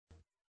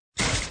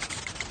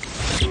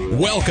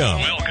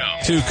Welcome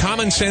to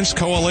Common Sense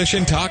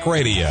Coalition Talk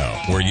Radio,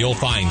 where you'll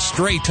find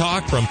straight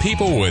talk from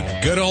people with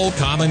good old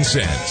common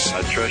sense.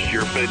 I trust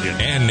your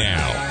opinion. And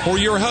now, for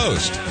your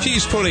host,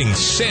 she's putting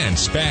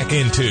sense back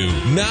into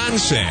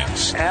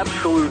nonsense.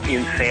 Absolute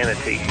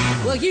insanity.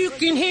 Well, you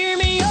can hear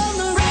me on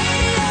the radio.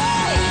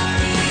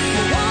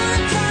 You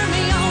wanna turn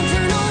me on,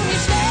 turn on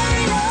your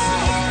stereo.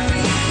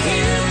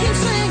 You can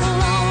sing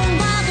along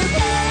while they're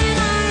playing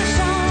our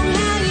song.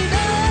 Now you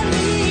done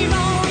me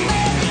wrong,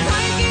 baby,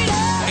 crank it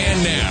up.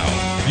 And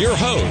now, your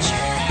host,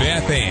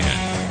 Beth Ann.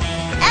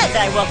 And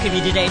I welcome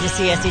you today to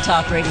CSC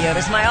Talk Radio. It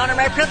is my honor,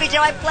 my privilege, and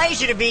my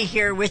pleasure to be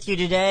here with you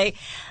today.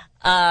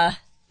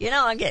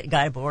 I'm getting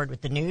kind of bored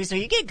with the news. Are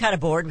you getting kind of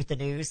bored with the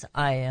news?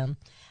 I am.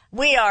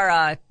 We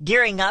are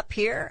gearing up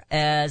here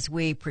as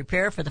we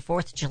prepare for the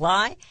 4th of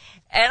July.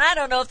 And I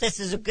don't know if this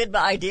is a good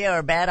idea or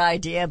a bad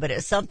idea, but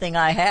it's something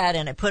I had,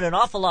 and it put an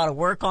awful lot of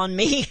work on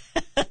me.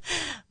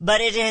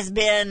 But it has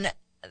been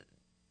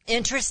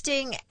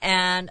interesting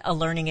and a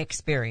learning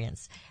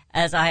experience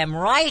as I am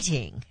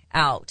writing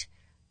out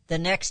the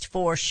next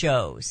 4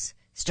 shows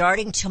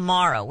starting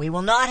tomorrow. We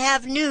will not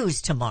have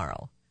news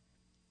tomorrow.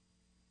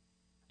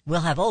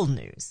 We'll have old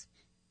news.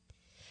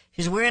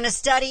 Because we're going to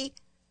study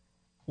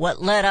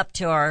what led up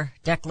to our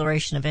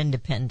Declaration of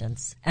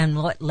Independence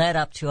and what led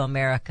up to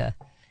America,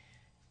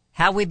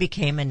 how we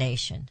became a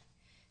nation.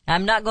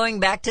 I'm not going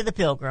back to the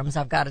Pilgrims.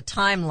 I've got a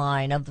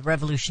timeline of the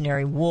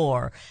Revolutionary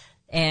War,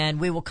 and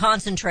we will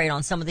concentrate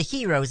on some of the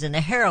heroes and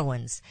the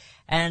heroines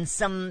and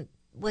some,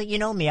 well, you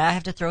know me, I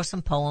have to throw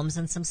some poems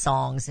and some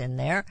songs in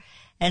there.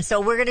 And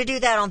so we're going to do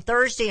that on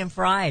Thursday and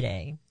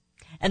Friday.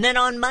 And then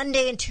on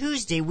Monday and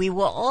Tuesday, we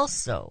will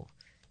also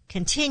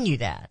continue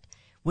that.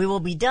 We will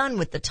be done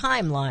with the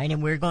timeline,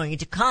 and we're going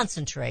to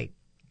concentrate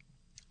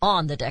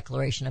on the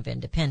Declaration of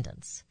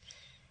Independence.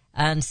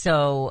 And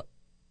so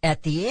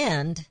at the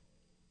end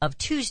of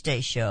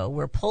Tuesday's show,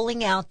 we're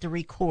pulling out the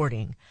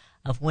recording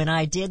of when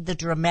I did the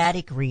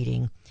dramatic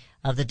reading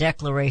of the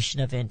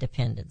Declaration of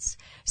Independence.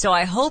 So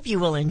I hope you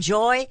will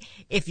enjoy.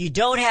 If you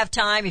don't have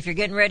time, if you're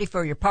getting ready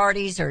for your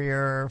parties or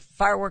your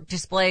firework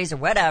displays or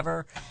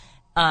whatever,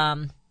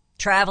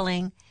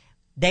 traveling,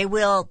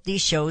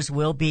 these shows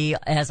will be,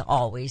 as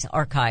always,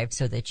 archived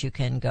so that you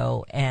can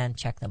go and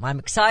check them. I'm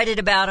excited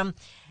about them.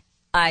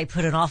 I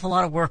put an awful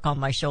lot of work on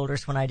my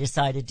shoulders when I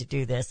decided to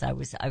do this. I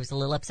was a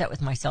little upset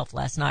with myself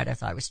last night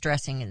as I was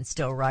stressing and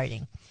still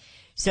writing.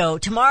 So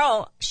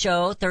tomorrow's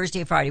show, Thursday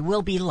and Friday,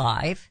 will be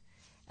live,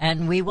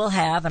 and we will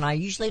have, and I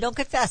usually don't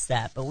confess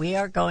that, but we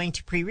are going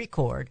to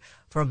pre-record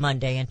for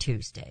Monday and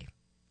Tuesday.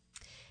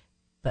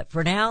 But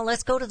for now,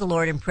 let's go to the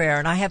Lord in prayer,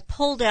 and I have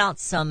pulled out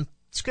some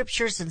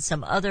scriptures and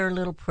some other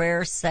little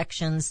prayer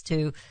sections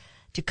to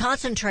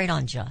concentrate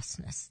on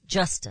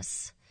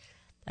justice.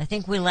 I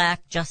think we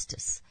lack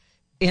justice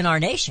in our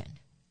nation,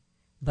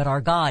 but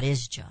our God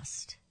is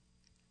just.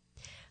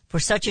 For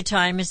such a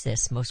time as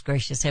this, most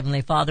gracious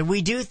Heavenly Father,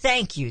 we do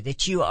thank you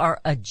that you are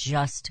a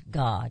just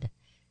God,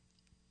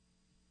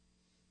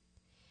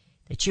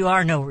 that you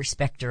are no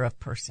respecter of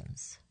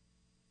persons.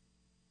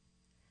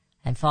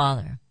 And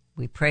Father,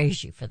 we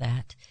praise you for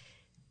that,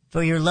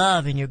 for your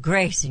love and your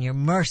grace and your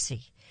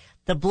mercy,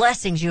 the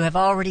blessings you have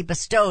already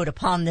bestowed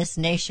upon this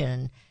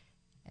nation.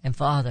 And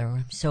Father,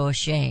 I'm so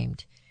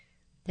ashamed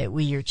that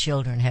we, your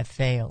children, have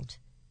failed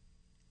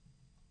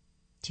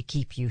to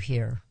keep you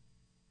here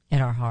in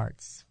our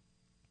hearts,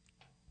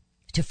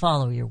 to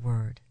follow your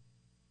word.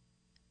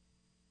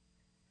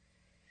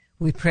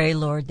 We pray,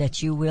 Lord,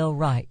 that you will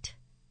right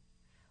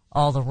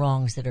all the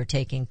wrongs that are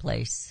taking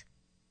place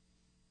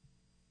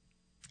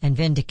and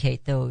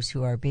vindicate those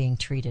who are being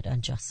treated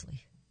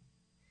unjustly.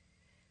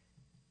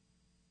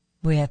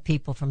 We have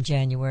people from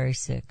January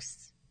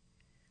 6th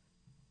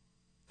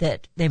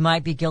that they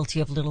might be guilty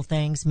of little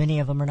things. Many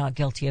of them are not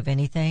guilty of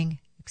anything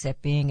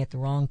except being at the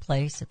wrong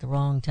place at the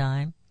wrong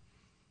time.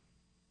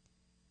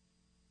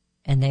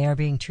 And they are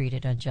being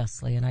treated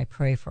unjustly, and I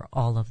pray for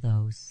all of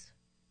those.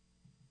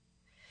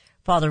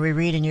 Father, we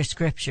read in your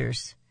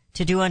scriptures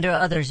to do unto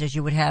others as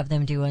you would have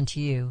them do unto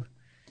you.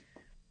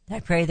 I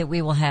pray that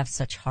we will have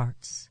such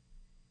hearts.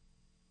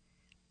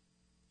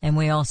 And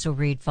we also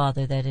read,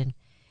 Father, that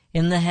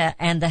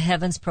the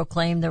heavens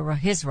proclaim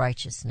his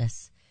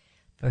righteousness,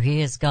 for he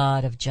is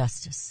God of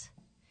justice.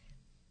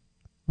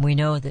 We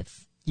know that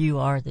you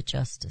are the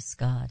justice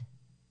God.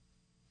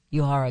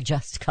 You are a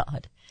just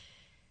God.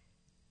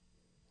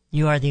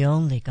 You are the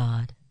only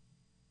God.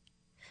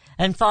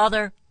 And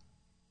Father,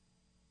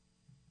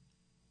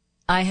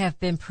 I have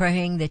been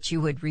praying that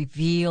you would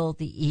reveal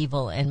the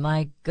evil, and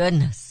my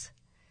goodness,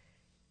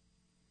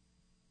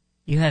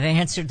 you have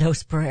answered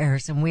those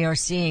prayers, and we are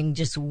seeing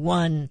just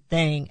one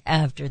thing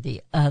after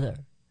the other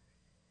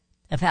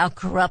of how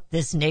corrupt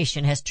this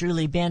nation has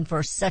truly been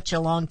for such a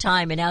long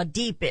time and how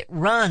deep it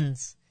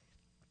runs.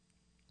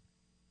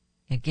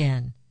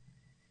 Again,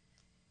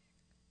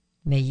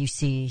 may you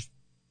see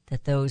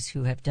that those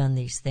who have done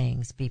these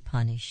things be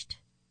punished.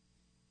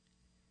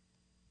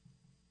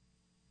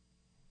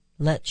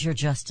 Let your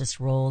justice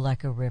roll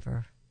like a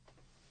river,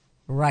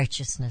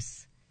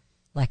 righteousness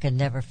like a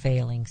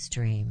never-failing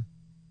stream.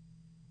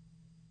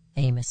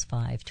 Amos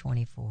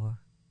 5:24.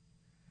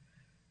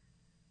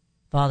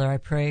 Father, I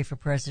pray for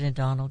President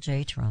Donald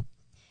J. Trump.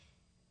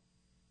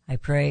 I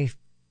pray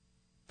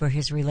for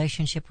his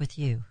relationship with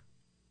you.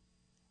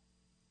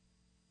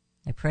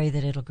 I pray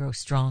that it'll grow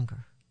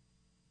stronger.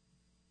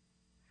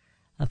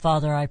 And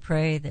Father, I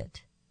pray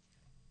that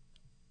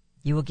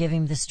you will give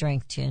him the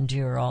strength to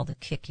endure all the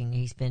kicking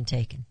he's been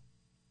taking.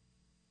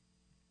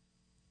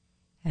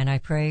 And I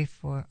pray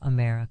for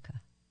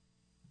America,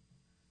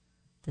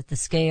 that the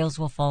scales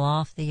will fall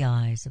off the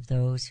eyes of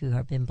those who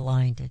have been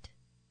blinded,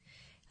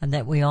 and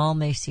that we all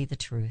may see the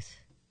truth,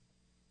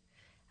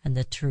 and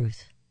the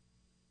truth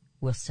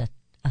will set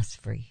us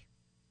free.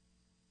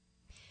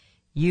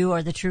 You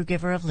are the true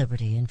giver of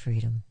liberty and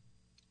freedom.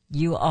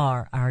 You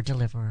are our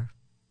deliverer.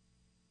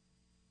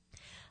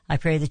 I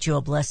pray that you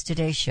will bless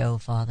today's show,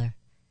 Father.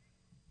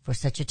 For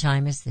such a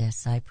time as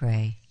this, I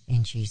pray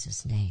in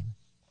Jesus' name.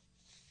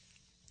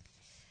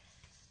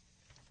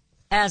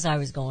 As I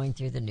was going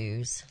through the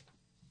news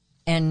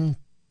and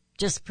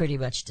just pretty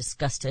much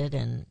disgusted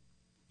and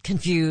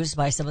confused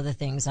by some of the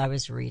things I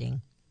was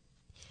reading,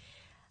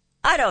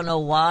 I don't know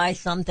why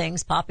some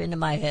things pop into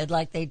my head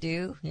like they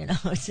do. You know,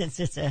 it's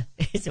an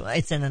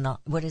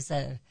what is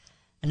that?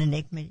 An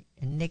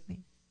enigma?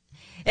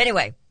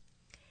 Anyway,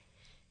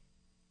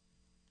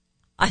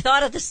 I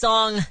thought of the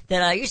song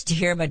that I used to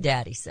hear my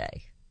daddy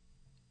say.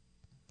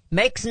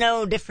 Makes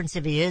no difference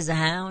if he is a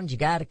hound, you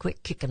gotta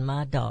quit kicking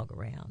my dog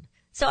around.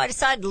 So I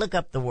decided to look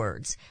up the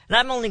words, and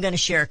I'm only going to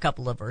share a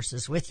couple of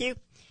verses with you.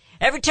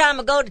 Every time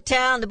I go to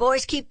town, the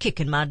boys keep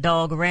kicking my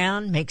dog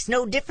around. Makes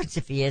no difference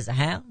if he is a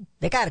hound.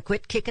 They gotta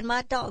quit kicking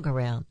my dog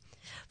around.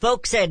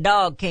 Folks said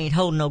dog can't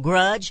hold no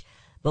grudge,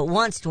 but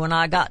once when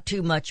I got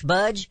too much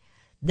budge,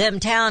 them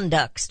town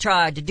ducks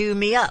tried to do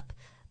me up,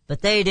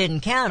 but they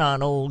didn't count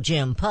on old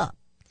Jim Pup.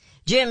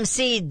 Jim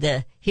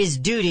seed his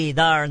duty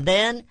thar and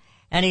then,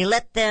 and he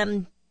lit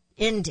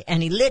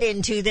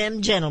into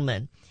them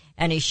gentlemen,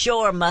 and he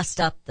sure mussed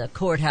up the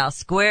courthouse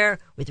square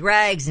with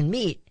rags and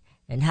meat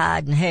and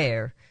hide and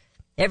hair.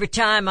 Every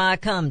time I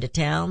come to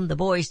town, the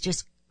boys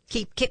just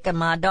keep kicking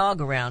my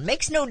dog around.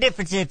 Makes no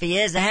difference if he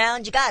is a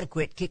hound, you gotta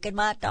quit kicking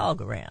my dog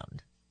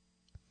around.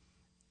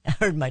 I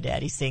heard my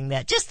daddy sing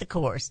that, just the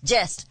chorus.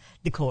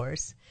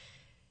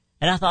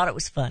 And I thought it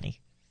was funny.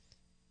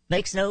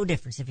 Makes no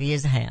difference if he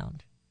is a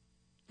hound.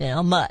 You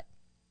know, mutt.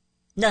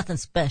 Nothing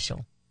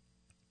special.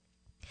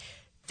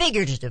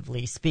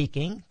 Figuratively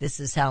speaking, this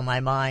is how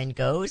my mind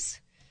goes.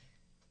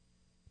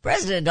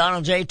 President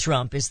Donald J.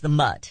 Trump is the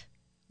mutt.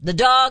 The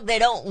dog they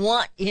don't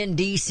want in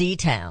D.C.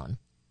 town.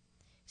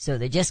 So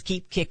they just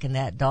keep kicking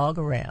that dog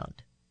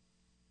around.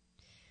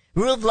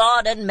 Rule of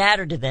law doesn't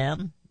matter to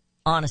them.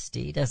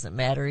 Honesty doesn't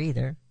matter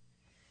either.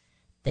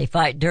 They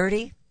fight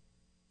dirty,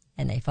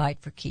 and they fight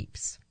for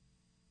keeps.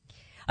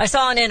 I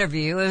saw an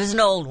interview, it was an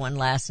old one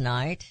last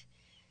night,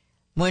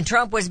 when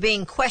Trump was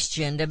being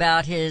questioned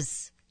about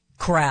his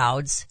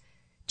crowds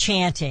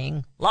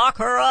chanting, lock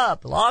her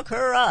up,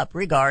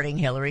 regarding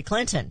Hillary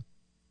Clinton.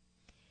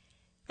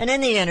 And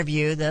in the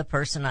interview, the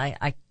person,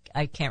 I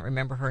can't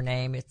remember her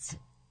name, it's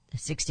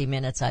 60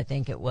 Minutes, I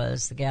think it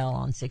was, the gal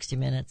on 60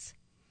 Minutes.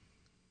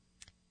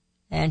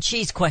 And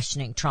she's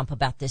questioning Trump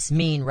about this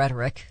mean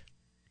rhetoric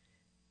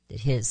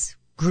that his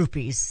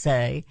groupies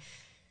say.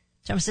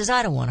 Trump says,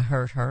 I don't want to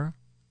hurt her.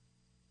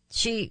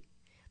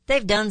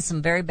 They've done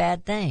some very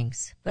bad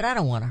things, but I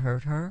don't want to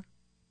hurt her.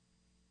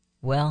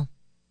 Well,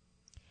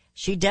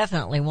 she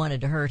definitely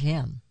wanted to hurt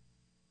him.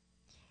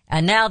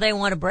 And now they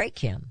want to break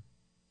him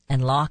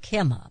and lock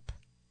him up.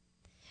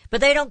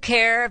 But they don't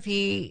care if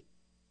he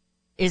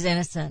is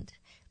innocent.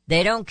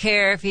 They don't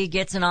care if he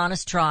gets an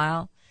honest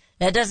trial.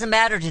 That doesn't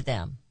matter to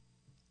them.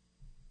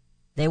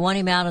 They want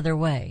him out of their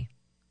way.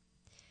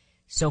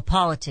 So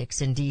politics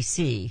in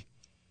D.C.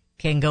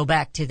 can go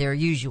back to their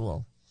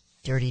usual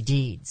dirty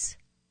deeds.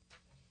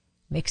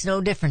 Makes no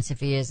difference if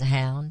he is a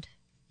hound.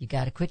 You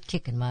gotta quit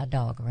kicking my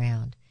dog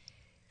around.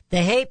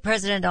 They hate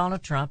President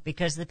Donald Trump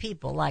because the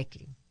people like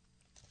him.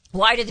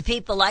 Why do the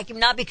people like him?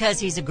 Not because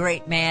he's a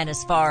great man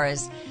as far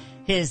as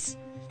his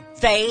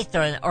faith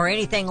or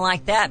anything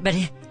like that, but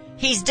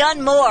he's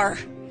done more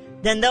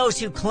than those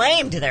who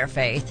claimed their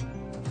faith.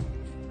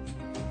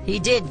 He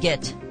did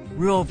get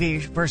Roe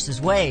versus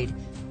Wade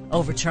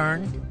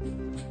overturned,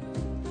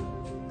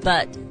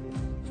 but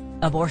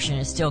abortion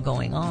is still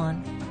going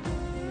on.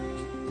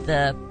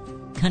 The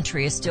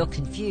country is still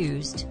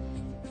confused,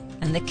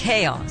 and the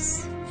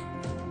chaos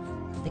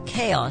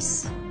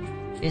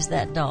is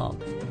that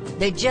dog.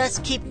 They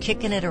just keep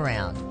kicking it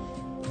around,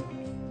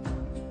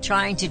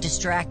 trying to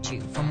distract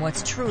you from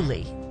what's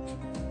truly,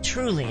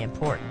 truly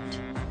important,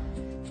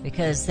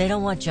 because they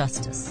don't want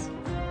justice.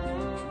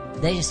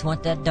 They just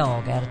want that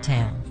dog out of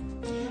town.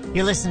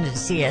 You're listening to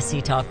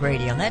CSC Talk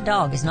Radio, and that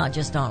dog is not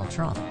just Donald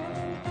Trump.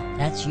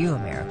 That's you,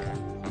 America.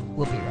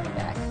 We'll be right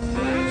back.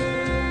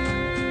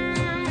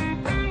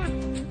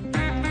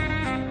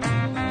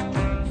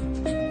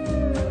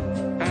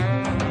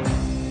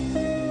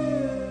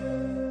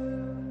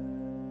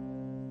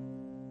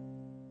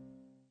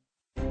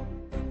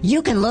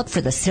 You can look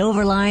for the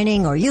silver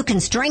lining, or you can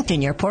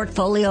strengthen your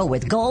portfolio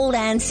with gold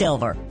and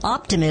silver.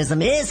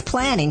 Optimism is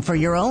planning for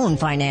your own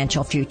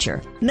financial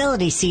future.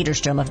 Melody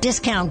Cedarstrom of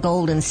Discount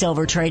Gold and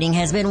Silver Trading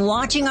has been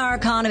watching our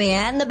economy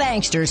and the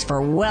banksters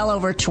for well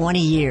over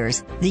 20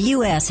 years. The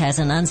U.S. has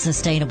an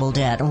unsustainable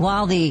debt, and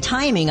while the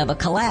timing of a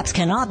collapse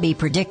cannot be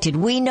predicted,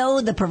 we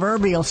know the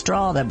proverbial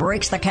straw that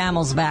breaks the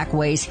camel's back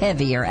weighs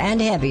heavier and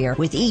heavier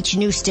with each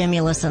new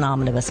stimulus and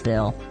omnibus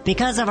bill.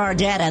 Because of our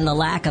debt and the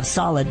lack of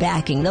solid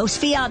backing, those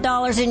fiat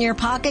dollars in your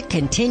pocket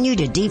continue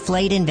to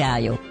deflate in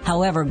value.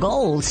 However,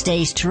 gold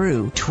stays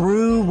true.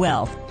 True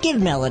wealth.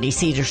 Give Melody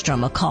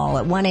Cedarstrom a call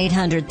at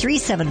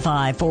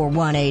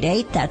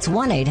 1-800-375-4188. That's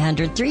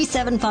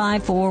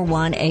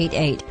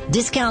 1-800-375-4188.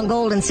 Discount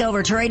Gold and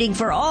Silver Trading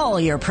for all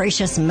your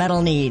precious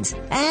metal needs.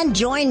 And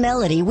join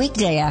Melody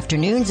weekday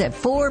afternoons at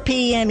 4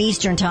 p.m.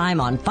 Eastern Time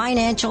on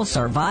Financial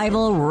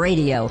Survival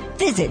Radio.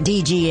 Visit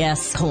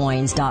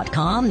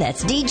dgscoins.com.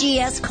 That's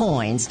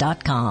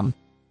dgscoins.com.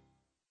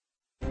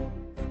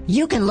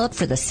 You can look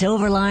for the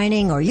silver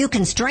lining, or you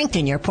can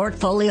strengthen your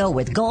portfolio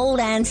with gold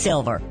and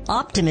silver.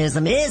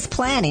 Optimism is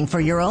planning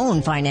for your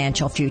own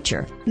financial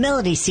future.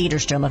 Melody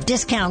Cedarstrom of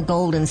Discount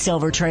Gold and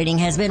Silver Trading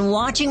has been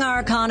watching our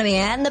economy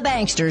and the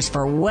banksters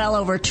for well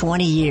over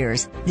 20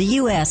 years. The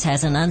U.S.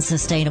 has an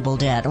unsustainable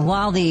debt, and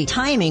while the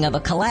timing of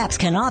a collapse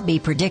cannot be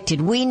predicted,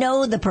 we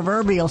know the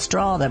proverbial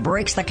straw that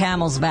breaks the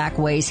camel's back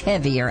weighs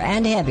heavier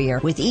and heavier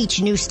with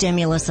each new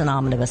stimulus and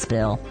omnibus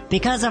bill.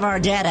 Because of our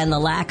debt and the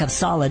lack of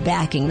solid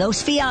backing,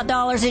 those fiat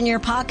dollars in your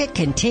pocket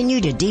continue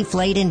to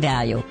deflate in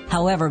value.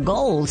 However,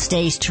 gold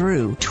stays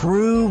true.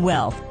 True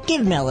wealth.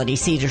 Give Melody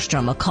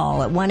Cedarstrom a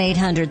call at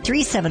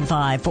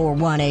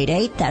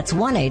 1-800-375-4188. That's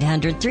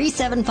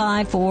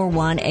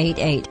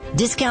 1-800-375-4188.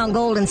 Discount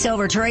Gold and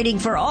Silver Trading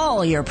for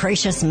all your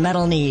precious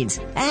metal needs.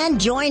 And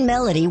join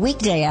Melody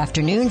weekday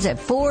afternoons at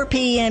 4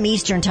 p.m.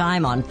 Eastern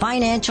Time on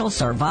Financial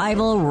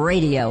Survival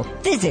Radio.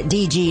 Visit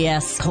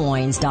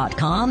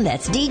dgscoins.com.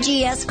 That's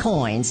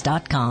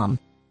dgscoins.com.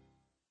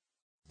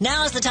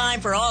 Now is the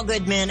time for all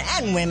good men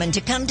and women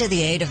to come to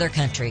the aid of their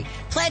country.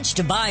 Pledge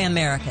to buy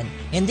American.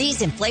 In these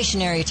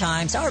inflationary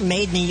times, our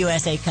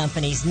made-in-the-USA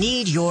companies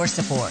need your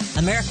support.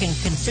 American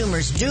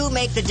consumers do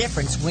make the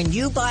difference. When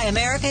you buy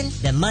American,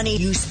 the money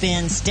you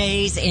spend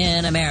stays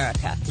in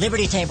America.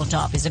 Liberty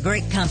Tabletop is a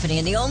great company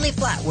and the only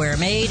flatware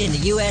made in the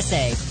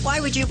USA. Why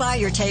would you buy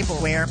your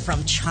tableware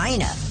from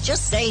China?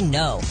 Just say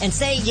no and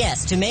say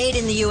yes to Made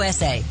in the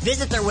USA.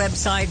 Visit their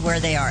website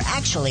where they are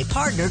actually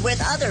partnered with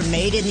other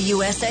Made in the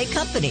USA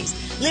companies.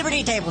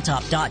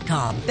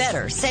 LibertyTabletop.com.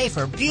 Better,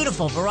 safer,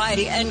 beautiful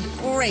variety, and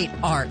great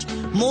art.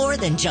 More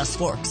than just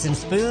forks and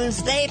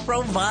spoons, they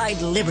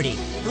provide liberty.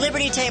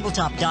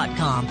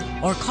 LibertyTabletop.com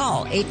or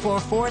call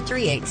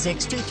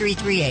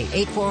 844-386-2338.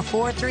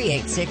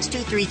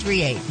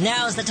 844-386-2338.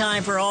 Now's the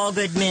time for all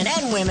good men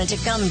and women to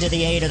come to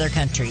the aid of their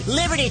country.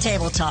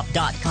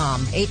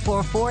 LibertyTabletop.com.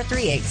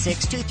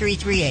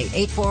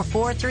 844-386-2338.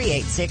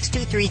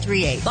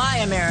 844-386-2338. Buy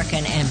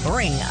American and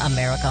bring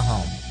America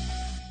home.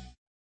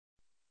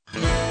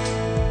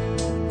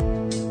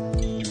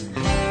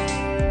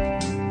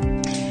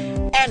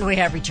 And we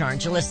have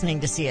returned. You're listening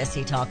to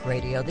CSC Talk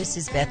Radio. This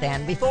is Beth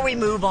Ann. Before we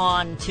move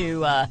on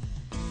to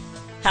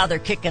how they're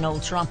kicking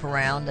old Trump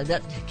around,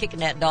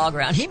 kicking that dog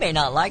around, he may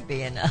not like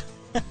being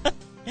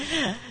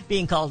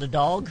being called a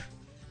dog.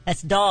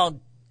 That's dog,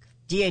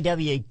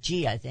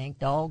 D-A-W-G, I think.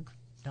 Dog.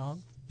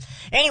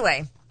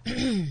 Anyway,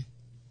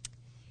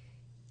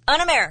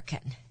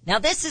 Un-American. Now,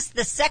 this is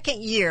the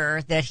second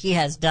year that he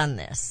has done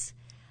this.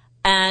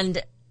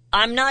 And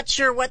I'm not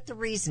sure what the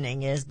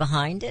reasoning is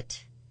behind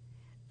it.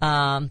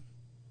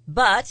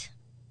 But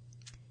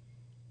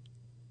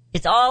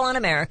it's all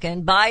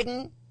un-American.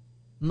 Biden,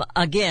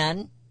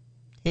 again,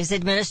 his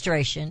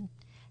administration,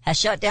 has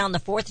shut down the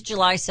 4th of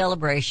July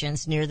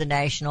celebrations near the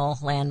national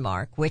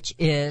landmark, which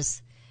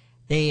is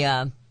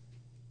the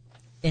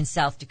in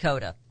South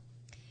Dakota.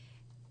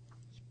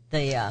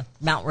 The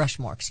Mount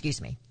Rushmore,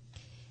 excuse me.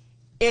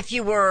 If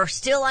you were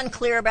still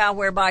unclear about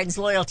where Biden's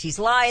loyalties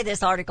lie,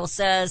 this article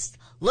says,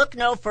 look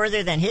no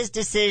further than his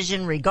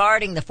decision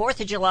regarding the 4th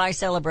of July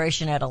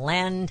celebration at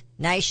a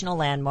national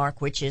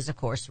landmark, which is, of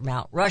course,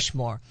 Mount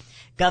Rushmore.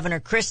 Governor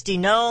Kristi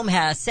Noem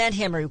has sent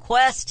him a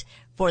request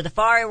for the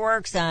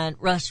fireworks on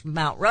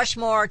Mount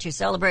Rushmore to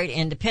celebrate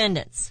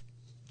independence.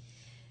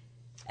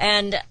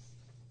 And,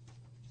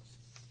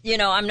 you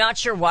know, I'm not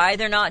sure why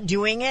they're not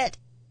doing it,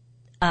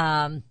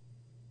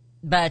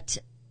 but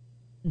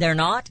they're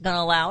not going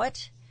to allow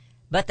it.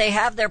 But they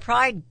have their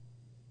Pride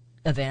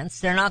events.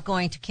 They're not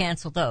going to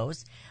cancel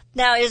those.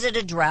 Now, is it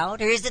a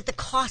drought or is it the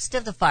cost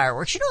of the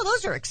fireworks? You know,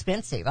 those are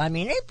expensive. I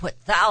mean, they put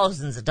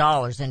thousands of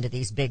dollars into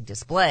these big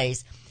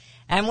displays.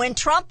 And when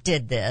Trump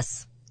did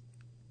this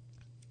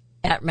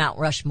at Mount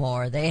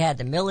Rushmore, they had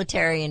the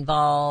military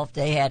involved.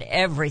 They had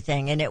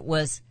everything, and it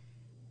was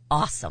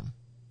awesome.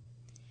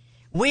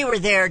 We were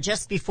there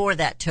just before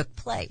that took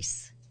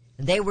place.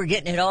 They were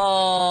getting it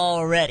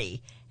all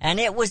ready, and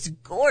it was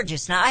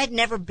gorgeous. Now, I had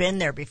never been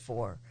there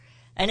before,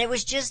 and it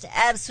was just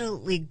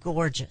absolutely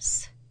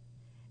gorgeous.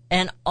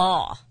 and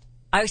awe.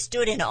 I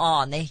stood in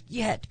awe, and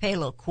you had to pay a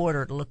little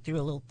quarter to look through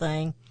a little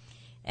thing.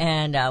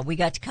 And we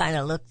got to kind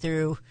of look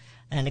through,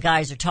 and the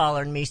guys are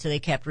taller than me, so they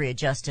kept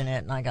readjusting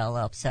it, and I got a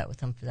little upset with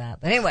them for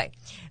that. But anyway,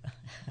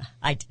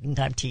 I didn't.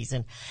 I'm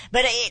teasing.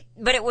 But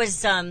it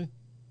was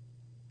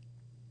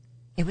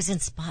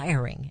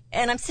inspiring.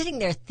 And I'm sitting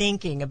there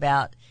thinking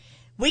about,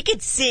 we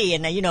could see,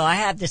 and you know, I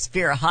have this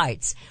fear of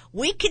heights.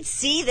 We could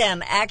see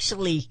them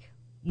actually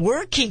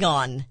working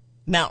on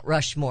Mount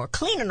Rushmore,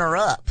 cleaning her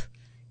up.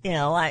 You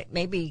know,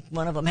 maybe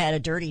one of them had a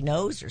dirty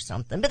nose or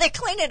something, but they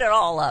cleaned it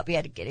all up. He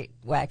had to get it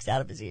wax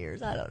out of his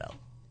ears. I don't know.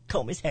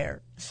 Comb his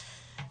hair.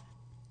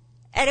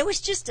 And it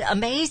was just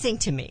amazing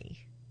to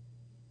me.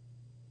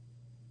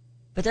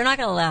 But they're not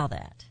going to allow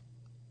that.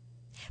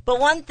 But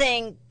one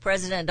thing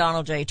President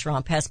Donald J.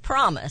 Trump has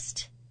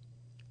promised,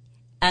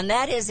 and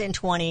that is in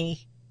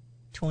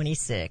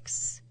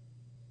 2026.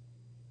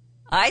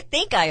 I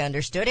think I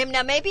understood him.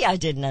 Now, maybe I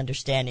didn't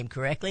understand him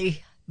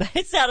correctly, but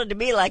it sounded to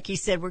me like he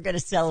said we're going to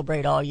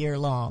celebrate all year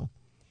long.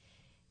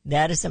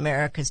 That is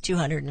America's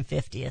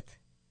 250th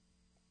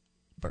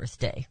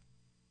birthday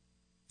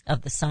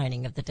of the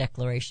signing of the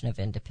Declaration of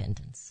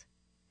Independence.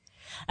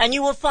 And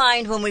you will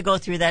find when we go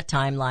through that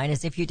timeline,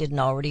 as if you didn't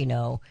already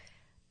know,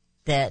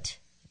 that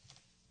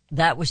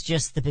was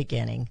just the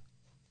beginning.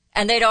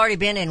 And they'd already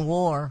been in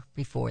war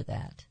before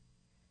that.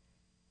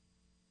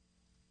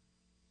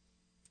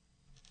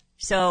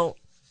 So,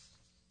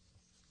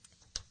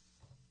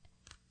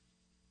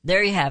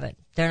 there you have it.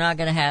 They're not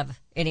going to have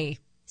any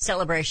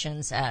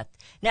celebrations at...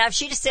 Now, if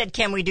she just said,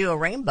 can we do a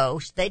rainbow,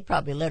 they'd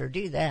probably let her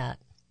do that.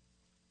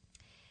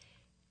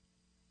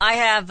 I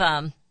have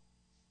a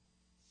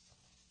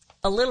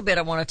little bit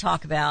I want to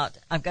talk about.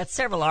 I've got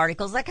several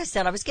articles. Like I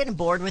said, I was getting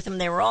bored with them.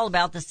 They were all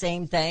about the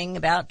same thing,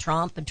 about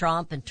Trump and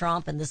Trump and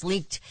Trump and this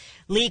leaked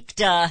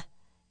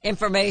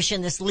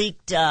information, this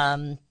leaked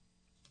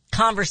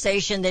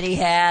conversation that he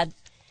had.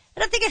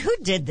 And I'm thinking, who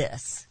did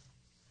this?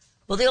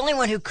 Well, the only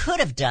one who could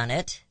have done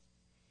it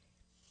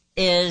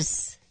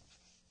is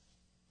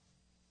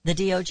the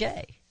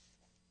DOJ.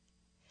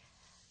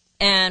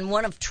 And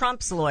one of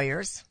Trump's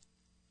lawyers,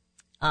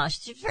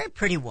 she's a very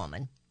pretty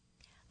woman,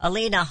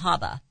 Alina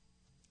Habba,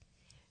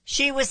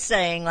 she was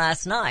saying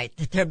last night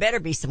that there better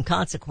be some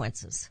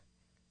consequences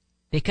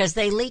because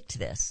they leaked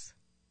this.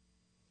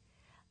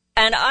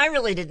 And I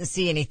really didn't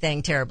see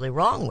anything terribly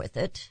wrong with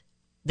it.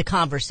 The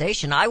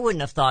conversation, I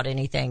wouldn't have thought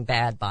anything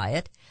bad by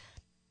it.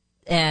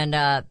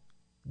 And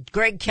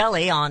Greg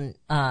Kelly on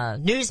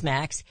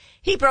Newsmax,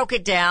 he broke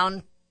it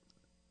down,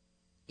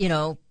 you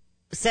know,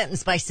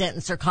 sentence by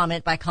sentence or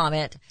comment by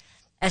comment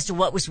as to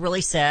what was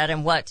really said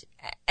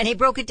and he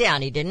broke it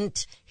down. He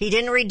didn't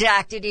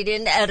redact it, he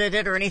didn't edit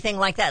it or anything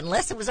like that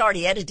unless it was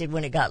already edited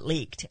when it got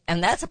leaked.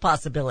 And that's a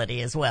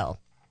possibility as well.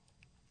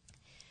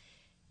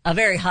 A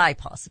very high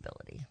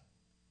possibility.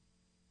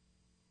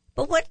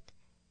 But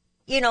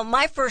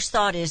my first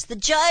thought is the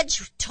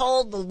judge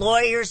told the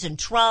lawyers and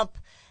Trump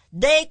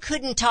they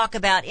couldn't talk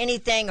about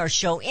anything or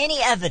show any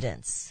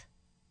evidence.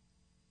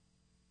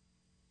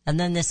 And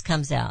then this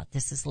comes out.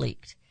 This is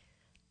leaked.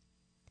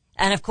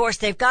 And of course,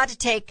 they've got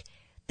to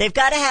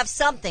have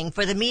something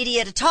for the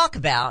media to talk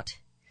about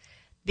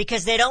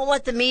because they don't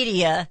want the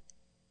media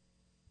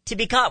to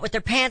be caught with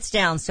their pants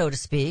down, so to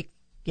speak,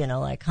 you know,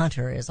 like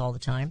Hunter is all the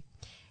time.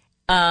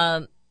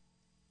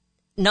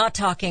 Not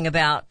talking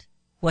about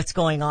what's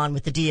going on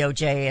with the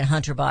DOJ and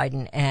Hunter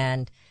Biden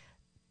and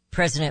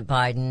President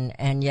Biden,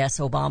 and yes,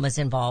 Obama's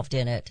involved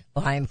in it.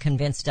 I am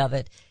convinced of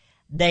it.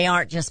 They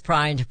aren't just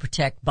trying to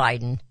protect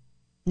Biden.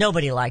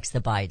 Nobody likes the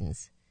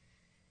Bidens.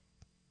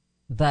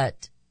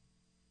 But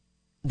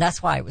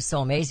that's why it was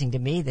so amazing to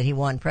me that he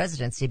won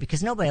presidency,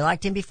 because nobody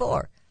liked him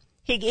before.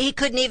 He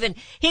couldn't even,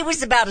 he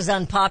was about as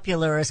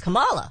unpopular as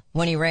Kamala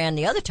when he ran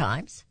the other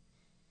times.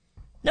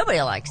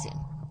 Nobody likes him.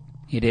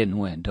 He didn't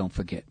win, don't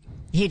forget.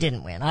 He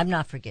didn't win. I'm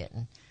not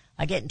forgetting.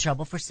 I get in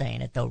trouble for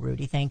saying it, though,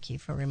 Rudy. Thank you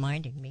for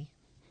reminding me.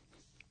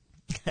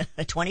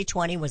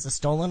 2020 was a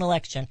stolen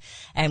election,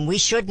 and we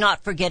should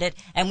not forget it,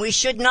 and we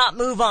should not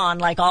move on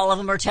like all of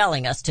them are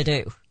telling us to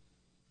do.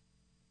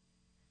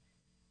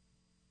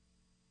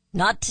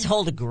 Not to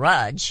hold a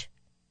grudge,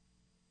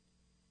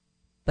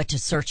 but to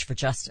search for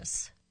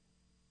justice.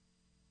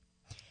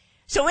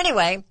 So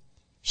anyway,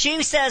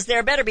 she says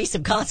there better be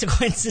some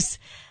consequences,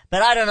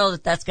 but I don't know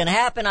that that's going to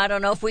happen. I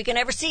don't know if we can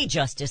ever see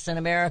justice in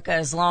America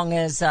as long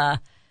as the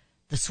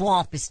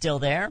swamp is still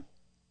there.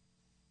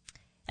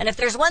 And if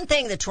there's one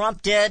thing that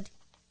Trump did,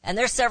 and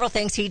there's several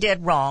things he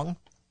did wrong,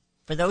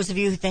 for those of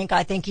you who think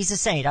I think he's a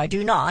saint, I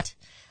do not.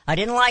 I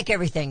didn't like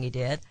everything he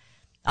did.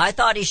 I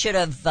thought he should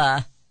have,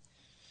 I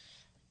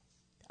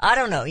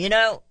don't know,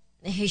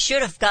 he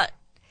should have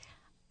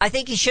I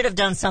think he should have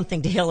done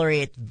something to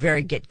Hillary at the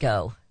very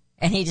get-go.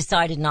 And he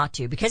decided not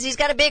to, because he's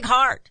got a big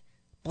heart,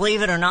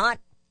 believe it or not.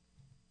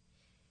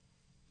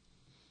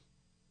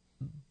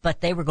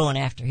 But they were going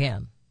after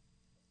him.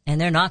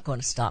 And they're not going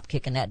to stop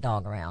kicking that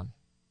dog around.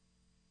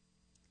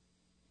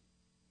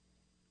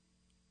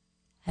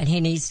 And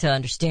he needs to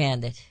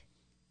understand that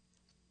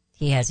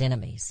he has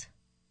enemies.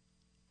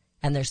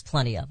 And there's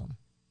plenty of them.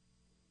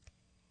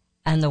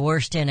 And the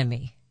worst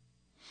enemy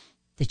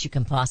that you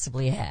can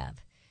possibly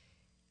have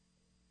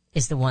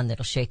is the one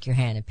that'll shake your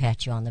hand and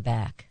pat you on the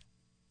back.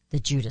 The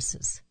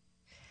Judases.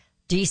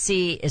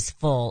 D.C. is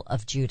full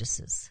of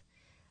Judases.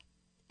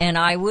 And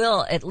I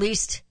will at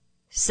least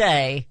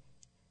say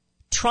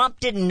Trump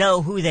didn't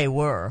know who they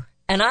were.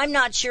 And I'm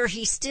not sure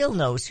he still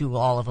knows who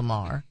all of them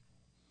are.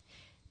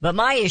 But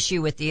my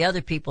issue with the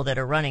other people that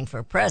are running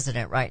for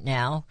president right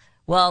now,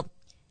 well,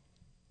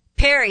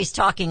 Perry's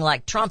talking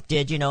like Trump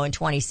did, in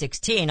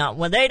 2016.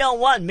 Well, they don't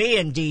want me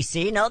in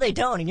D.C. No, they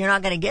don't, and you're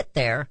not going to get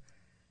there.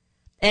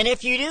 And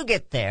if you do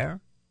get there,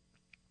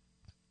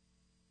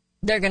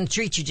 they're going to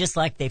treat you just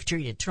like they've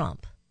treated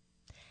Trump.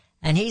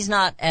 And he's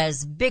not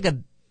as big a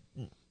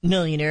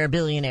millionaire,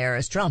 billionaire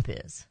as Trump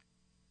is.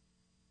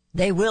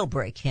 They will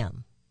break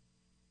him.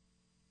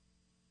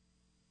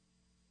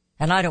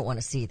 And I don't want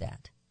to see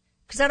that.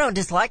 Because I don't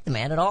dislike the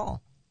man at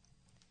all.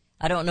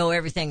 I don't know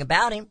everything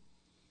about him.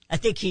 I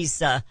think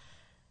he's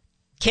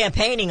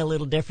campaigning a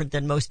little different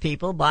than most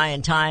people,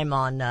 buying time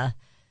on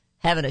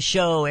having a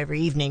show every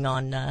evening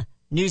on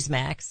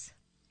Newsmax.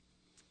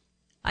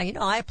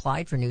 I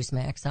applied for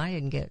Newsmax. I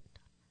didn't get.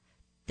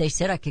 They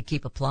said I could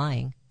keep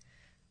applying,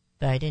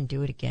 but I didn't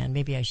do it again.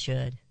 Maybe I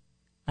should.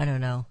 I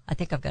don't know. I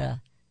think I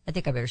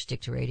better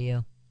stick to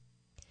radio.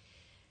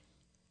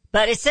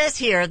 But it says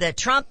here that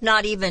Trump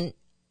not even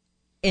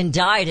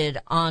indicted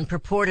on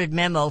purported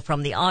memo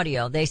from the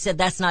audio. They said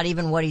that's not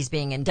even what he's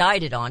being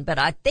indicted on, but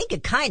I think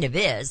it kind of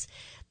is.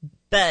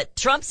 But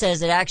Trump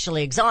says it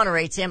actually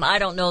exonerates him. I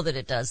don't know that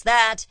it does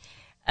that.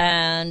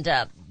 And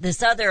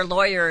this other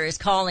lawyer is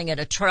calling it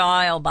a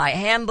trial by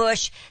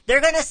ambush.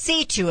 They're going to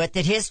see to it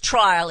that his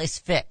trial is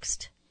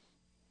fixed.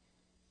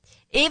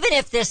 Even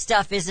if this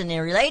stuff isn't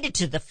related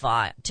to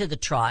the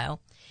trial,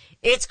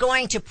 it's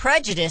going to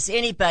prejudice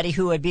anybody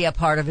who would be a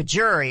part of a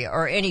jury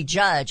or any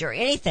judge or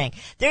anything.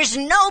 There's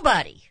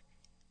nobody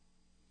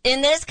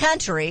in this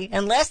country,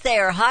 unless they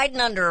are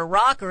hiding under a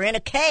rock or in a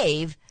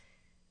cave,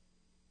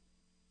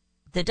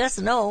 that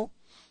doesn't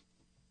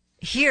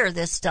hear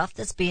this stuff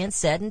that's being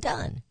said and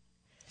done.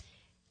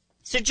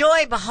 So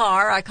Joy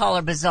Behar, I call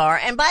her Bizarre.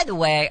 And by the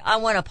way, I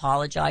want to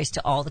apologize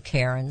to all the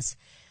Karens,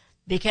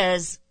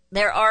 because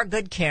there are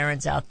good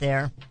Karens out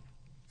there.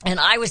 And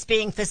I was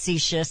being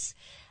facetious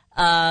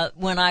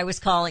when I was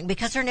calling,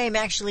 because her name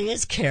actually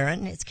is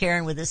Karen. It's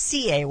Karen with a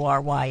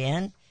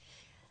C-A-R-Y-N.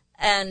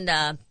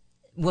 And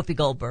Whoopi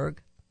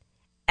Goldberg.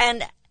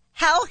 And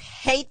how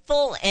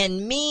hateful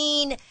and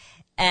mean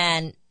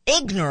and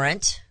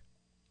ignorant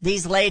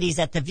these ladies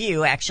at The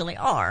View actually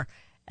are.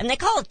 And they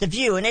call it The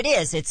View, and it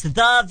is. It's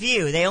The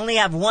View. They only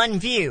have one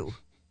view.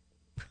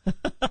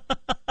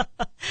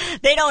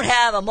 They don't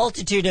have a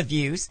multitude of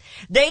views.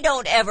 They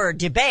don't ever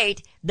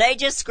debate. They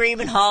just scream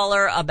and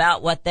holler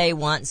about what they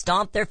want,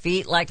 stomp their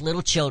feet like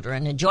little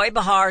children. And Joy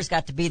Behar's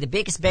got to be the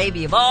biggest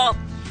baby of all.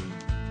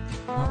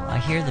 Oh, I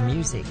hear the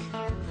music.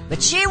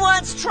 But she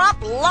wants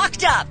Trump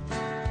locked up.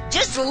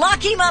 Just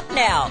lock him up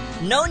now.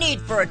 No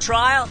need for a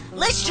trial.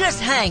 Let's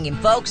just hang him,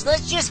 folks.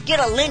 Let's just get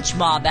a lynch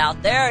mob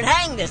out there and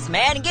hang this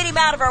man and get him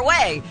out of our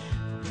way.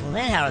 Well,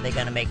 then how are they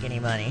going to make any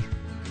money?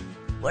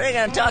 What are they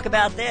going to talk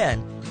about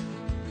then?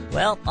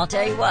 Well, I'll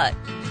tell you what.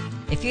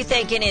 If you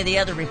think any of the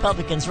other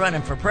Republicans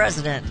running for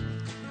president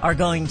are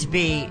going to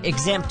be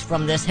exempt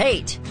from this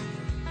hate,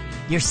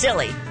 you're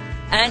silly.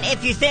 And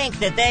if you think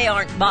that they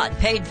aren't bought and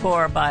paid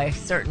for by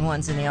certain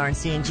ones in the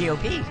RNC and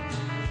GOP,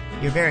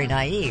 you're very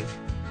naive.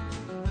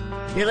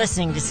 You're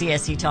listening to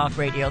CSC Talk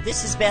Radio.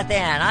 This is Beth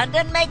Ann. It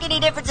doesn't make any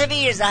difference if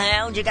he is a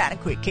hound. You gotta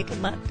quit kicking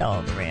my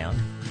dog around.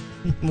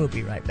 We'll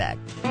be right back.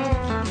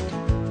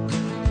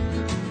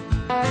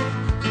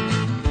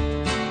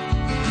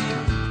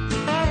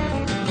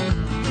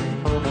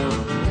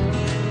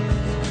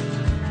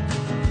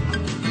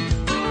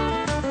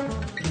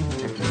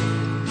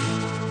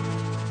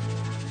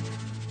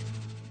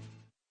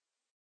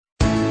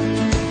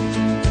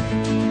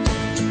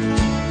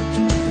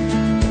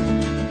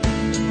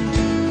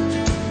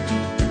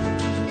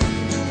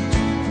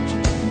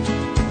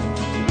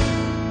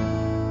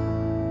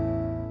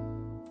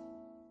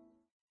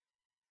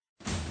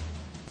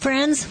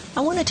 Friends,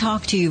 I want to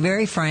talk to you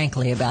very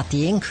frankly about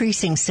the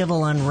increasing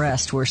civil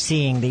unrest we're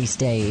seeing these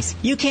days.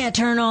 You can't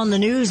turn on the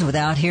news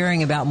without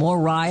hearing about more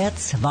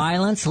riots,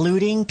 violence,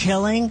 looting,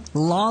 killing,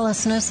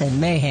 lawlessness, and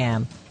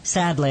mayhem.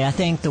 Sadly, I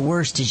think the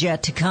worst is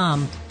yet to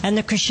come, and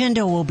the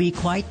crescendo will be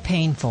quite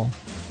painful.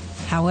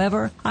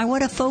 However, I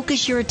want to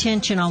focus your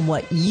attention on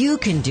what you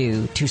can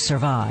do to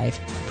survive.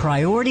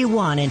 Priority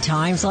one in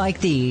times like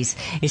these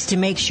is to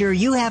make sure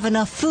you have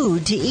enough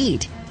food to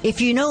eat. If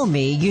you know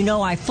me, you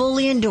know I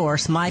fully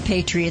endorse My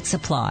Patriot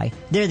Supply.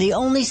 They're the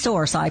only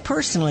source I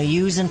personally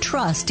use and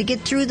trust to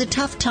get through the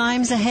tough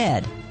times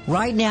ahead.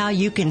 Right now,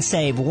 you can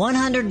save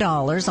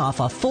 $100 off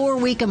a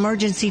 4-week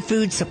emergency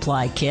food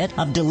supply kit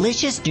of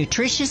delicious,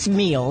 nutritious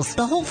meals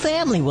the whole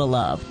family will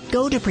love.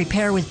 Go to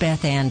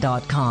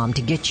preparewithbethann.com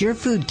to get your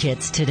food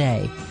kits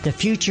today. The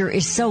future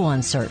is so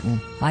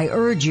uncertain. I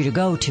urge you to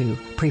go to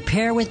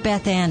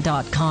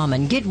preparewithbethann.com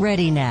and get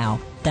ready now.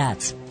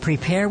 That's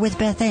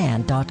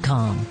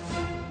preparewithbethann.com.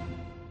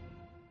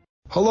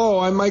 Hello,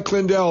 I'm Mike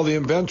Lindell, the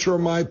inventor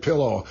of My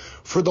Pillow.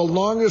 For the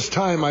longest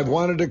time, I've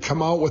wanted to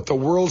come out with the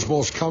world's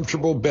most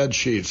comfortable bed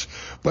sheets.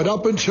 But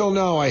up until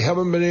now, I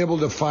haven't been able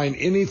to find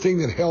anything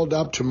that held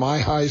up to my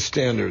high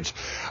standards.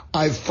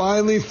 I've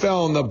finally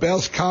found the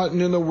best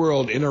cotton in the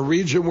world in a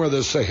region where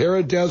the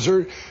Sahara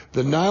Desert,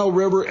 the Nile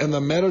River, and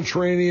the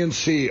Mediterranean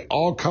Sea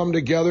all come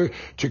together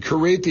to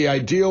create the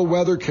ideal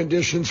weather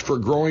conditions for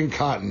growing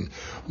cotton.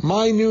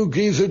 My new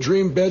Giza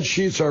Dream bed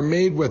sheets are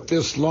made with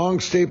this long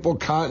staple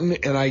cotton,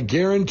 and I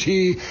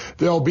guarantee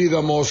they'll be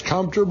the most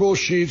comfortable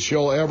sheets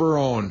you'll ever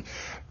own.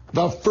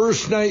 The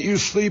first night you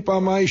sleep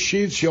on my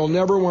sheets, you'll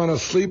never want to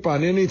sleep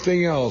on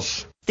anything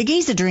else. The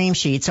Giza Dream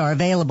Sheets are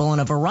available in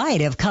a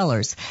variety of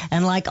colors,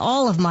 and like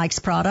all of Mike's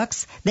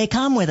products, they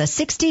come with a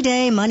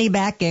 60-day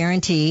money-back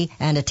guarantee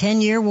and a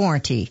 10-year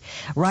warranty.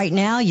 Right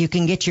now, you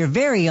can get your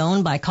very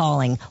own by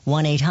calling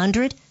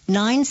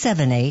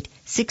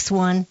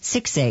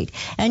 1-800-978-6168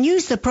 and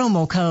use the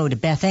promo code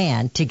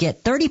BethAnn to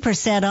get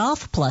 30%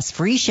 off plus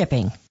free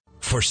shipping.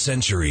 For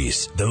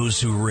centuries,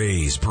 those who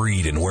raise,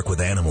 breed, and work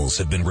with animals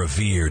have been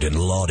revered and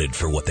lauded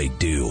for what they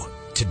do.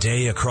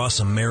 Today, across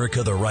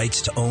America, the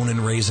rights to own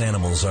and raise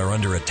animals are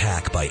under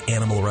attack by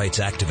animal rights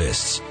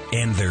activists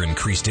and their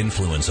increased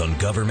influence on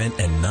government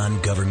and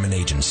non-government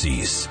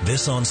agencies.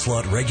 This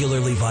onslaught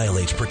regularly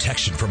violates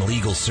protection from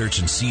illegal search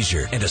and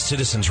seizure and a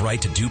citizen's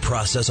right to due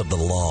process of the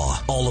law,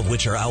 all of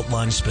which are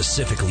outlined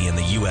specifically in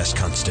the U.S.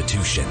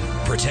 Constitution.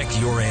 Protect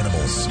your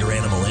animals, your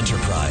animal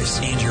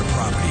enterprise, and your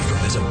property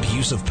from this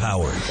abuse of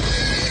power.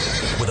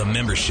 With a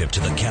membership to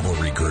the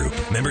Cavalry Group,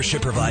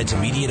 membership provides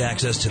immediate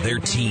access to their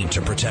team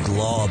to protect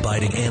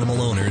law-abiding animal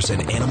owners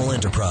and animal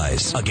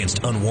enterprise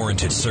against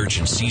unwarranted search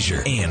and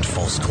seizure and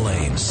false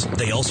claims.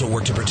 They also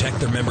work to protect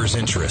their members'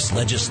 interests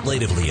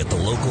legislatively at the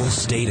local,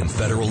 state, and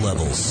federal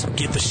levels.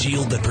 Get the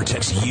shield that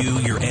protects you,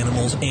 your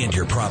animals, and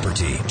your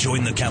property.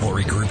 Join the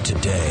Cavalry Group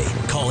today.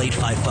 Call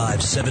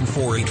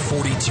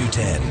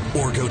 855-748-4210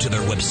 or go to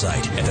their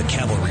website at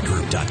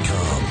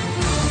thecavalrygroup.com.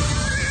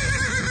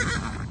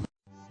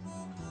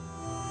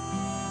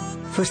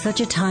 For such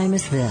a time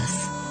as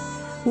this,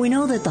 we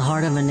know that the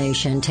heart of a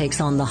nation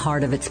takes on the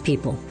heart of its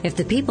people. If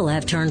the people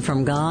have turned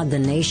from God, the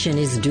nation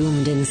is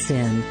doomed in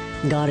sin.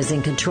 God is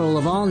in control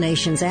of all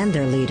nations and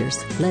their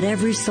leaders. Let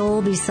every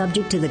soul be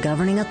subject to the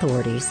governing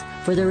authorities,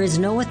 for there is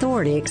no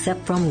authority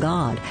except from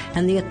God,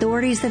 and the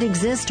authorities that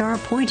exist are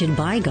appointed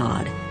by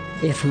God.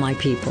 If my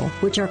people,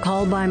 which are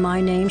called by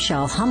my name,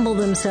 shall humble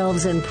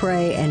themselves and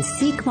pray and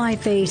seek my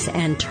face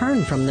and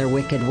turn from their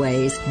wicked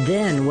ways,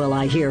 then will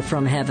I hear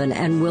from heaven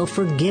and will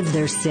forgive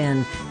their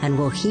sin and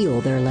will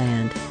heal their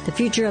land. The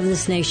future of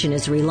this nation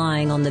is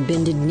relying on the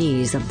bended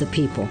knees of the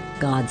people,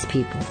 God's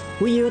people.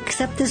 Will you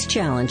accept this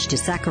challenge to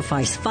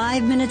sacrifice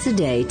 5 minutes a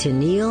day to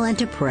kneel and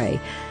to pray?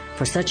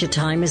 For such a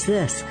time as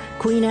this,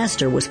 Queen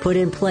Esther was put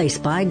in place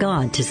by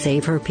God to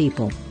save her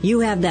people.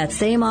 You have that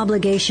same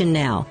obligation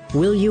now.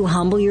 Will you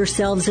humble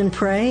yourselves and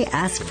pray,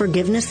 ask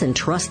forgiveness, and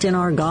trust in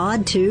our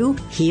God to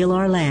heal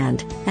our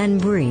land and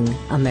bring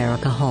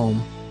America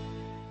home?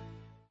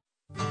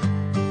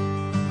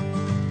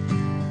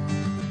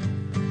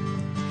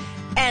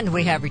 And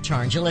we have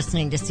returned. You're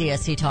listening to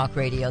CSC Talk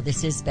Radio.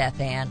 This is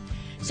Beth Ann.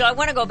 So I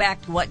want to go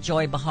back to what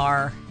Joy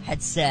Behar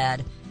had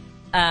said.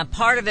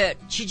 Part of it,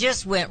 she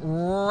just went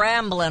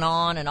rambling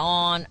on and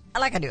on.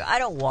 Like I do, I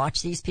don't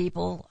watch these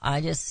people.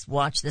 I just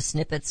watch the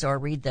snippets or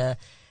read the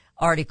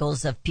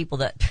articles of people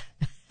that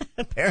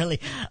apparently,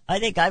 I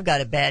think I've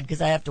got it bad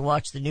because I have to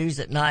watch the news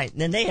at night.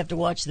 And then they have to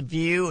watch The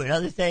View and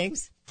other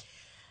things.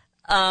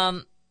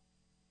 But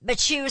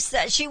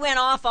she went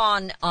off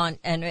on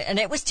and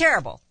it was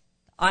terrible.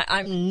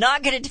 I'm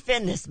not going to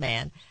defend this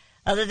man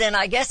other than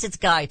I guess it's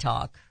guy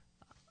talk.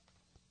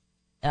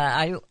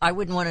 I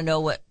wouldn't want to know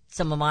what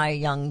some of my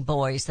young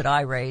boys that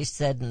I raised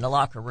said in the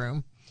locker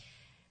room.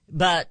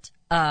 But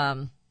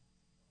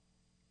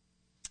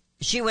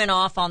she went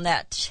off on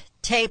that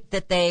tape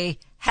that they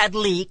had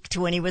leaked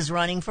when he was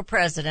running for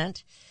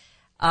president.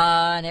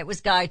 And it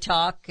was guy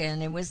talk,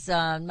 and it was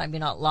maybe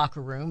not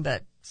locker room,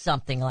 but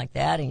something like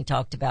that. And he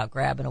talked about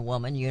grabbing a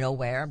woman, you know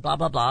where, and blah,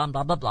 blah, blah, and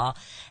blah, blah, blah.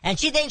 And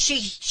she thinks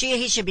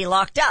he should be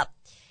locked up.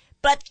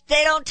 But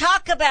they don't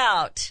talk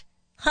about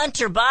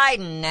Hunter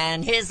Biden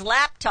and his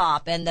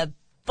laptop and the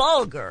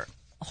vulgar,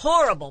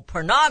 horrible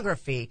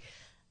pornography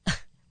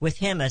with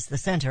him as the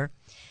center.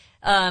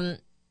 I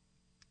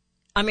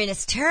mean,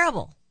 it's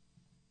terrible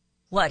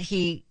what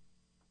he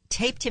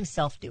taped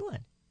himself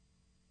doing.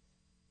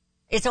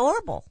 It's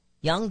horrible.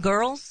 Young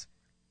girls,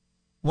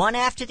 one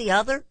after the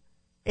other.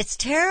 It's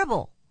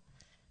terrible.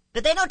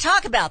 But they don't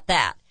talk about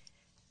that.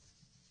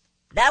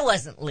 That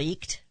wasn't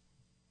leaked,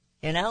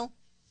 you know?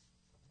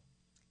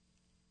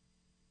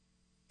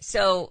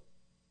 So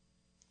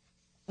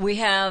we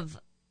have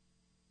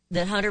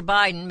that Hunter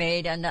Biden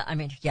made,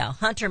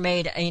 Hunter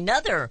made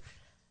another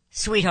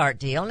sweetheart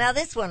deal. Now,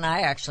 this one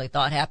I actually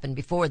thought happened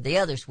before the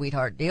other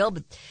sweetheart deal,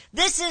 but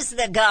this is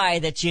the guy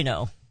that, you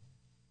know,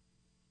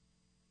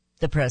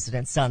 the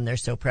president's son they're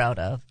so proud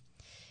of.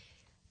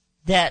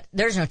 that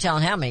there's no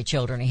telling how many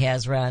children he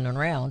has running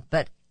around,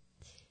 but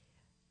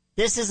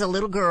this is a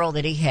little girl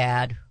that he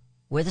had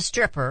with a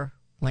stripper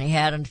when he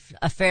had an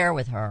affair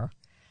with her.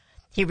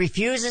 He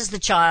refuses the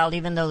child,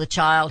 even though the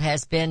child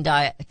has been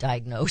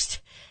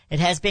diagnosed. It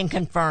has been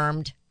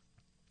confirmed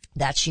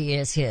that she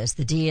is his.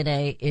 The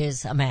DNA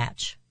is a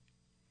match.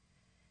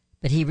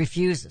 But he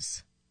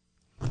refuses.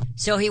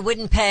 So he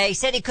wouldn't pay. He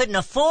said he couldn't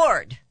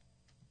afford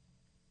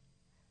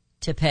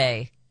to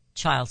pay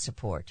child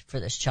support for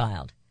this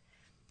child.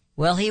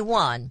 Well, he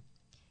won.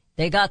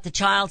 They got the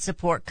child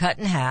support cut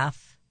in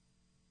half.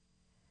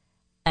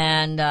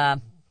 And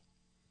I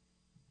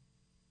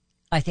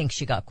think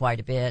she got quite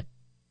a bit.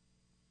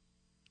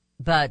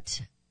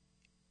 But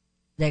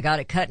they got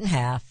it cut in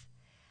half,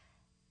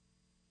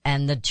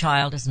 and the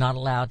child is not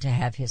allowed to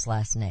have his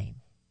last name.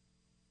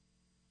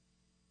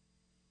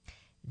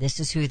 This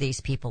is who these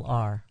people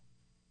are.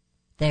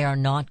 They are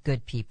not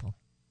good people.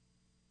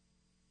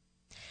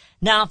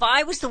 Now, if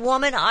I was the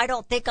woman, I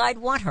don't think I'd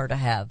want her to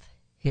have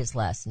his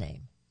last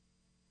name,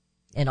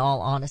 in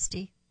all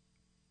honesty.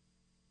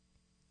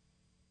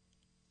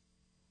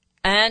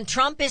 And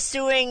Trump is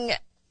suing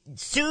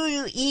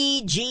Sue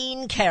E.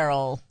 Jean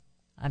Carroll.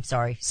 I'm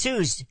sorry,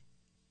 sues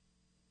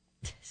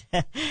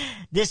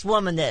this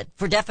woman that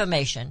for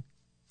defamation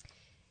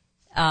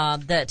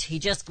that he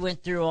just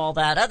went through all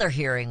that other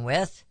hearing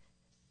with,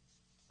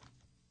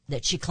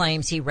 that she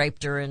claims he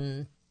raped her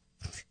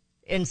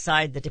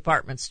inside the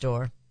department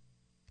store.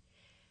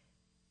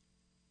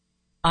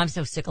 I'm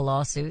so sick of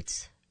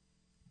lawsuits.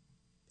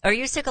 Are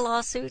you sick of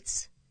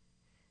lawsuits?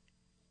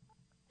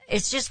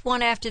 It's just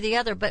one after the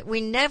other, but we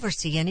never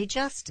see any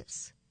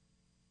justice.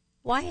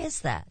 Why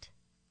is that?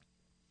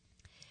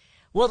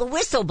 Well, the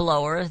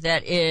whistleblower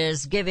that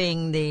is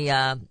giving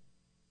the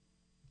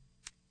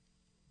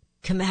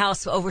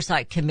House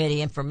Oversight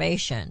Committee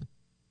information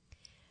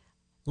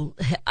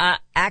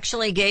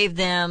actually gave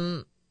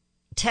them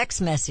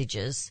text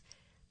messages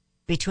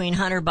between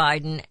Hunter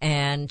Biden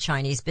and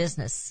Chinese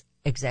business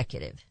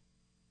executive.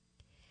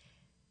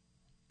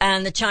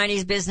 And the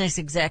Chinese business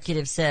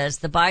executive says,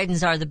 the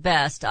Bidens are the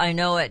best. I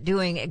know at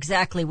doing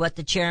exactly what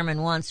the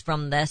chairman wants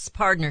from this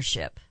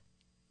partnership.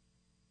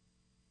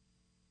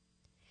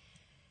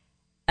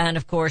 And,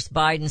 of course,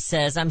 Biden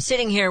says, I'm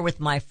sitting here with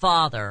my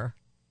father,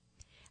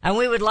 and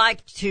we would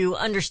like to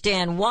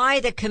understand why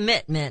the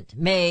commitment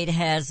made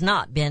has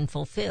not been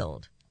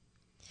fulfilled.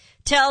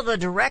 Tell the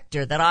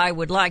director that I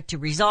would like to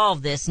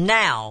resolve this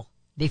now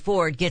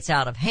before it gets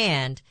out of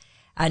hand,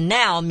 and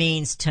now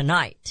means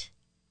tonight.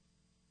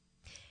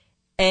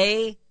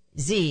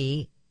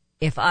 A.Z.,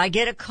 if I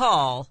get a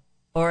call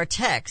or a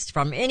text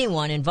from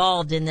anyone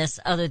involved in this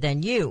other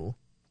than you,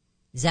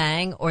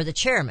 Zhang, or the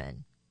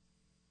chairman,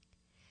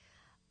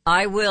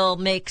 I will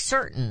make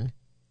certain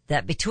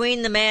that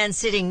between the man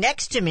sitting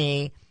next to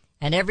me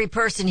and every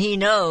person he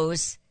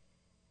knows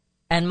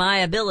and my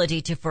ability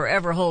to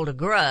forever hold a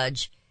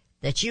grudge,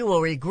 that you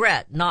will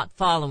regret not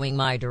following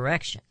my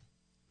direction.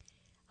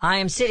 I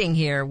am sitting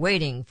here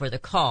waiting for the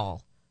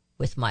call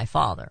with my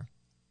father.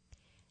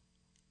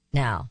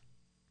 Now,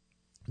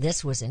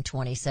 this was in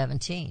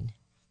 2017.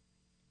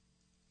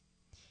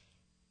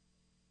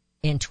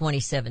 In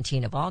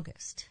 2017 of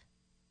August.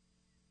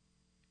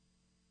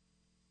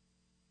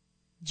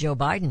 Joe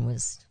Biden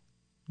was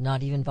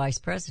not even vice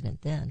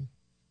president then.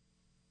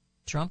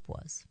 Trump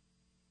was.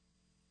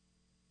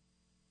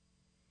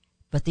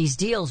 But these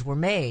deals were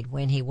made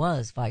when he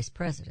was vice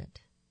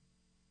president.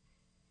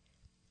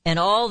 And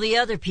all the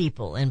other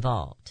people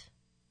involved,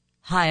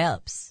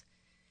 high-ups,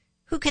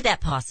 who could that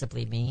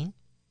possibly mean?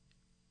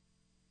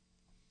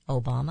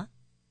 Obama?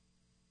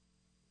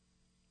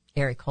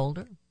 Eric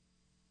Holder?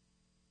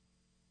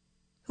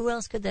 Who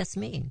else could this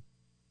mean?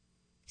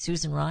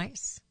 Susan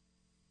Rice?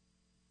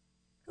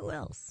 Who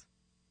else?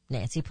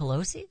 Nancy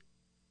Pelosi?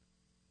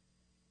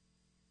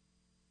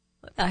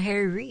 What about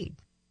Harry Reid?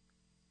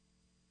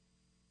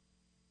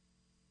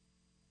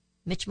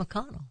 Mitch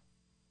McConnell?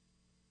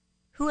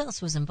 Who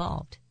else was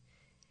involved?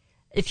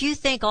 If you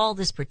think all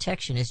this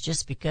protection is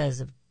just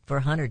for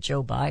Hunter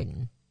Joe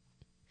Biden,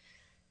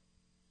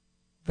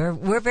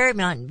 we're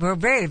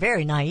very,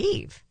 very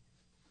naive.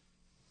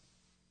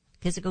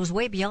 Because it goes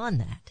way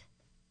beyond that.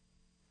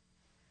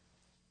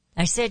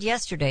 I said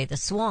yesterday, the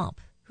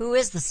swamp. Who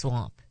is the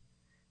swamp?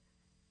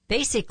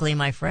 Basically,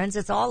 my friends,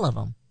 it's all of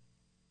them.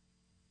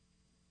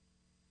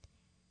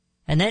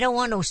 And they don't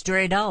want no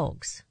stray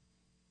dogs.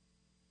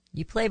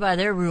 You play by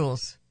their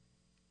rules.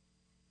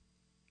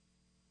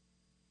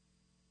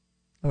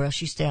 Or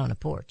else you stay on the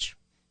porch.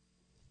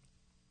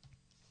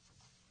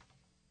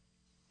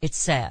 It's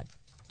sad.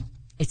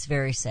 It's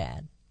very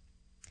sad.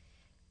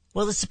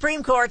 Well, the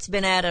Supreme Court's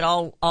been at it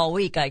all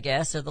week, I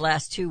guess, or the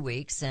last 2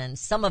 weeks, and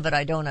some of it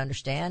I don't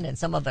understand, and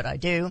some of it I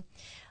do.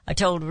 I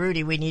told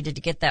Rudy we needed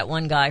to get that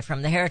one guy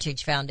from the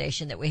Heritage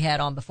Foundation that we had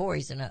on before.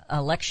 He's an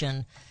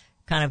election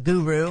kind of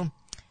guru.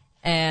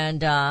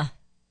 And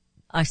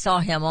I saw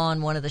him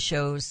on one of the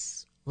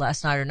shows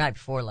last night or night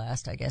before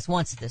last, I guess.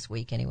 Once this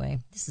week, anyway.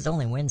 This is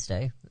only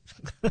Wednesday.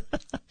 But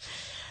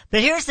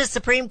here's the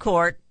Supreme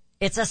Court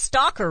It's a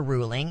stalker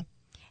ruling,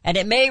 and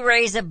it may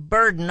raise a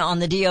burden on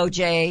the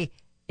DOJ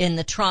in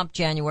the Trump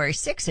January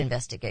 6th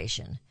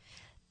investigation.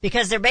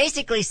 Because they're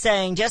basically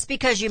saying just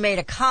because you made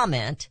a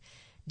comment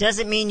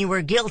doesn't mean you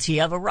were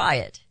guilty of a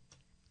riot.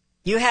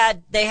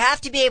 They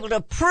have to be able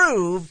to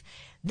prove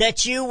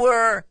that you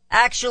were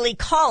actually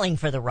calling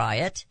for the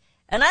riot.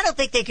 And I don't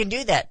think they can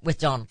do that with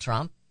Donald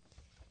Trump.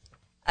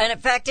 And in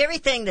fact,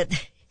 everything that,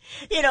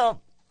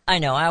 I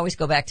know, I always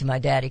go back to my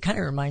dad. He kind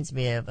of reminds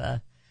me of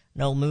an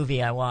old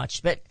movie I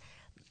watched. But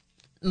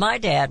my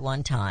dad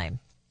one time,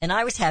 and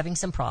I was having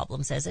some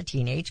problems as a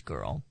teenage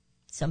girl.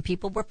 Some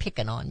people were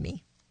picking on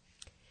me.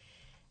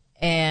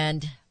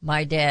 And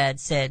my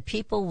dad said,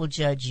 people will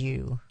judge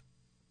you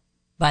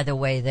by the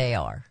way they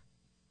are.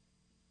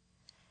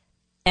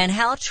 And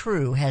how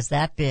true has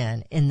that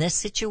been in this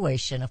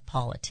situation of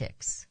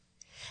politics?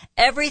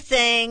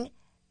 Everything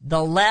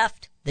the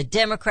left, the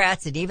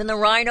Democrats, and even the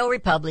Rhino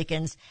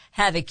Republicans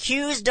have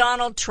accused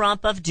Donald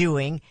Trump of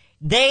doing,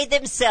 they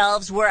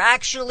themselves were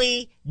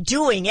actually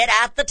doing it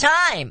at the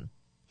time.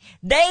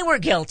 They were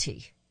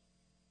guilty.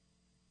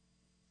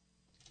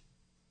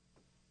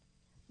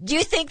 Do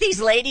you think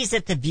these ladies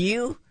at The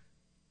View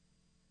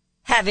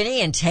have any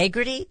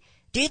integrity?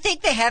 Do you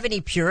think they have any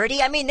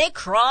purity? I mean, they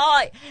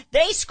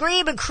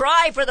scream and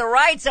cry for the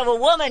rights of a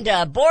woman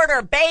to abort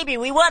her baby.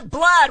 We want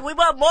blood. We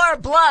want more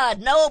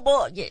blood. No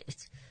more.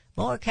 Yes.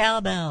 More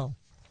cowbell.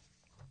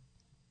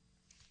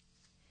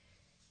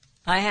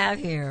 I have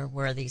here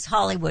where these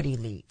Hollywood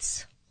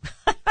elites.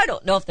 I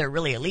don't know if they're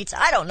really elites.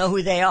 I don't know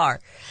who they are.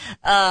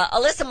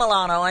 Alyssa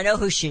Milano, I know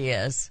who she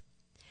is.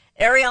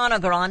 Ariana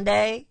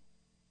Grande,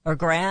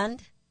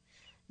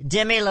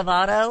 Demi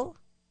Lovato.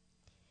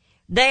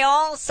 They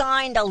all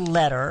signed a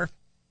letter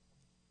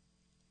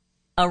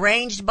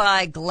arranged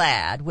by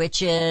GLAAD,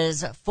 which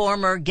is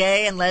former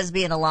Gay and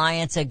Lesbian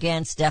Alliance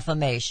Against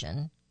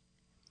Defamation,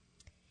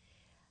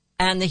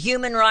 and the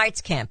Human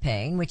Rights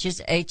Campaign, which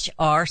is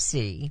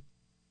HRC,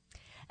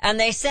 and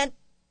they sent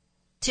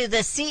to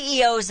the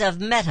CEOs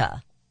of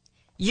Meta,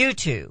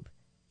 YouTube,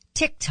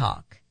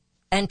 TikTok,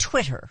 and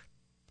Twitter.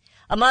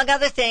 Among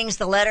other things,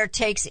 the letter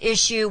takes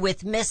issue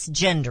with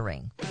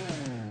misgendering,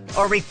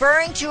 or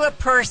referring to a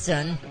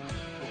person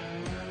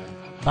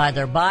by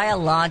their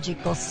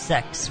biological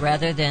sex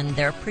rather than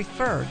their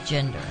preferred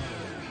gender,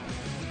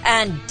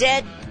 and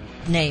dead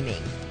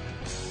naming,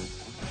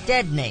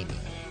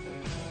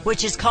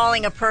 which is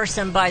calling a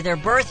person by their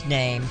birth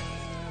name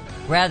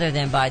rather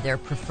than by their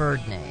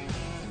preferred name.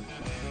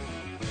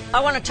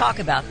 I want to talk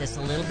about this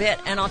a little bit,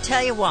 and I'll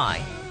tell you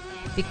why.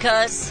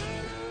 Because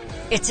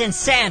it's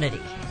insanity.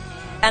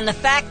 And the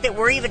fact that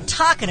we're even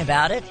talking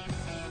about it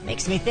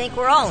makes me think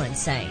we're all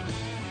insane.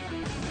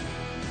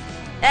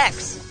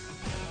 XY.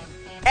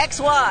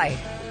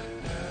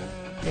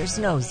 There's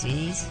no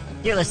Z's.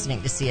 You're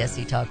listening to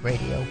CSC Talk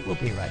Radio. We'll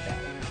be right back.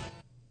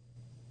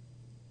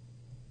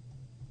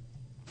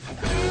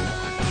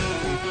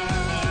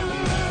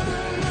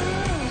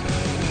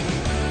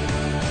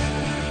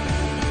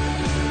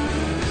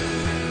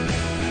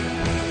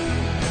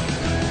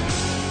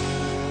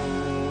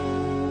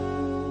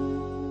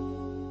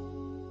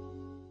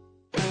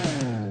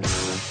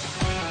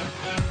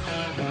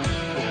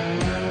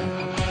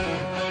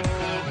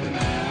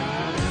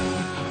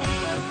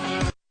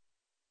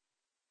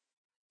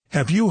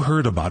 Have you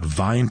heard about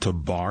Vine to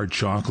Bar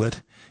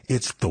chocolate?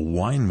 It's the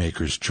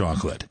winemaker's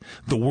chocolate,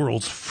 the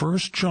world's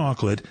first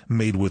chocolate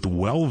made with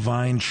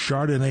well-vined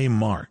Chardonnay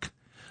marc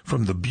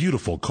from the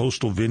beautiful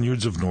coastal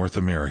vineyards of North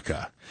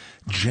America.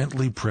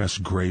 Gently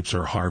pressed grapes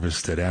are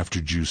harvested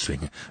after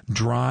juicing,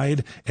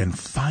 dried and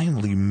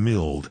finely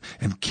milled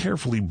and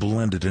carefully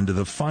blended into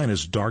the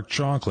finest dark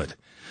chocolate.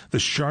 The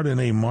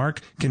Chardonnay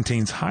marc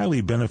contains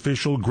highly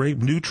beneficial grape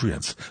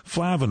nutrients,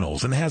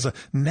 flavonols, and has a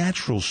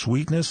natural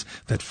sweetness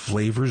that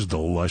flavors the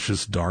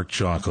luscious dark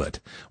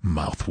chocolate.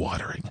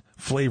 Mouth-watering,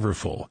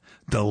 flavorful,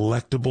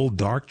 delectable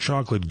dark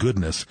chocolate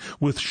goodness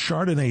with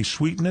Chardonnay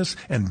sweetness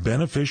and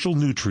beneficial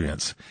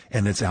nutrients.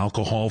 And it's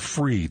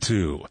alcohol-free,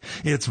 too.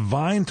 It's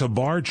Vine to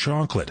Bar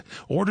chocolate.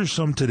 Order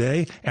some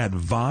today at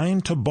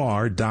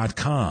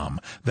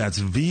vinetobar.com. That's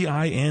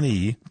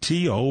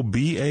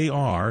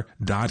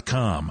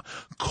VINETOBAR.com.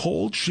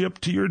 Cold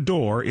shipped to your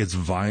door, it's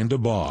Vine to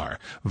Bar.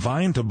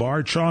 Vine to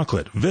Bar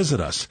chocolate. Visit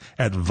us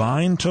at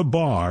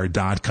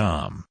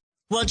vinetobar.com.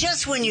 Well,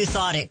 just when you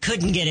thought it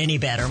couldn't get any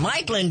better,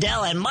 Mike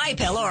Lindell and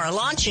MyPillow are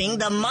launching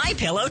the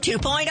MyPillow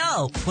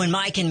 2.0. When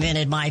Mike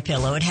invented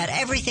MyPillow, it had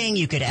everything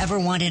you could ever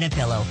want in a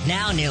pillow.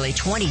 Now, nearly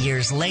 20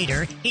 years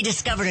later, he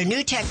discovered a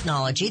new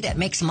technology that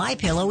makes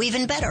MyPillow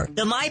even better.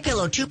 The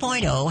MyPillow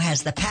 2.0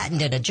 has the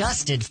patented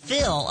adjusted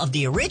fill of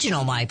the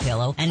original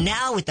MyPillow, and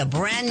now with the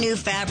brand new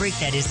fabric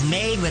that is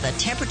made with a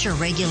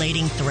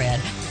temperature-regulating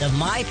thread, the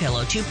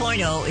MyPillow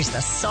 2.0 is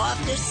the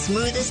softest,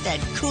 smoothest, and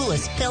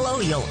coolest pillow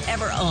you'll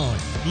ever own.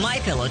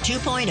 MyPillow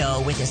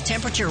 2.0 with its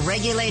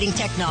temperature-regulating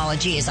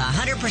technology is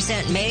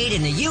 100% made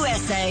in the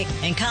USA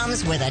and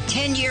comes with a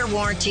 10-year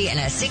warranty and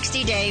a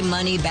 60-day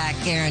money-back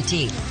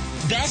guarantee.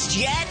 Best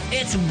yet,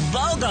 it's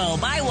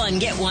BOGO. Buy one,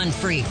 get one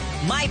free.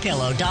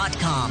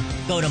 MyPillow.com.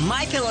 Go to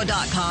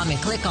MyPillow.com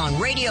and click on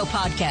Radio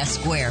Podcast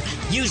Square.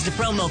 Use the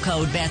promo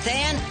code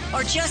BethAnn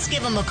or just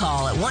give them a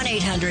call at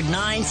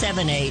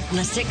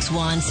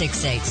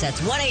 1-800-978-6168.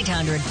 That's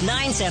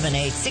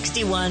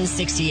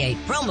 1-800-978-6168.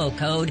 Promo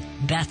code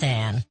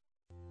BethAnn.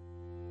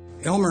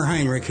 Elmer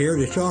Heinrich here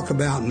to talk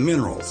about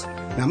minerals.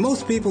 Now,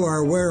 most people are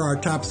aware our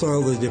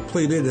topsoil is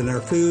depleted and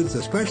our foods,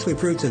 especially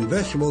fruits and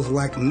vegetables,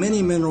 lack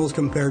many minerals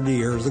compared to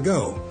years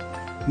ago.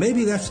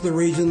 Maybe that's the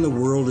reason the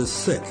world is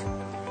sick.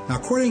 Now,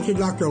 according to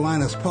Dr.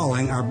 Linus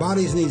Pauling, our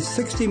bodies need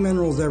 60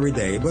 minerals every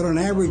day, but on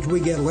average we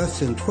get less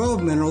than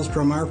 12 minerals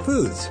from our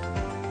foods.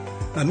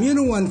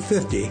 Immuno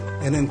 150,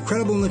 an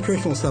incredible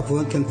nutritional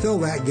supplement, can fill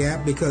that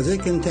gap because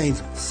it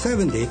contains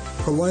 70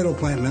 colloidal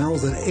plant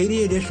minerals and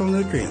 80 additional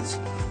nutrients,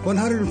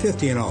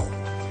 150 in all.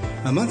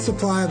 A month's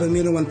supply of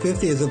Immuno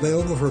 150 is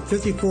available for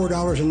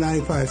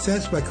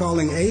 $54.95 by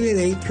calling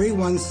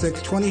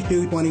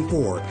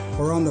 888-316-2224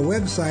 or on the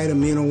website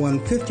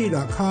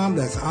immuno150.com.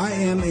 That's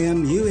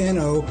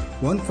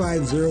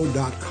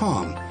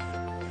IMMUNO150.com.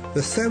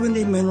 The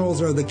 70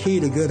 minerals are the key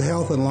to good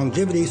health and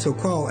longevity, so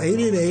call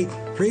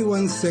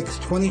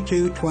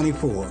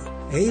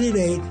 888-316-2224.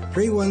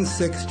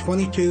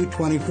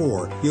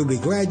 888-316-2224. You'll be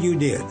glad you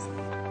did.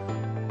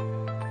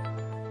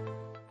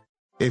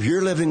 If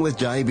you're living with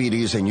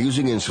diabetes and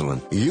using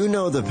insulin, you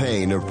know the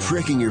pain of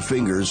pricking your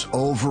fingers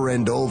over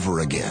and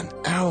over again.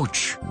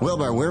 Ouch! Well,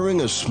 by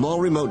wearing a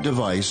small remote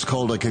device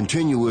called a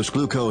continuous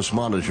glucose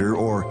monitor,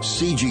 or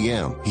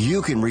CGM,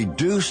 you can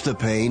reduce the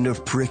pain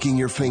of pricking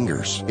your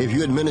fingers. If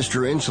you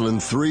administer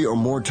insulin 3 or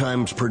more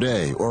times per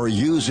day or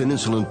use an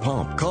insulin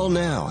pump, call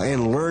now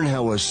and learn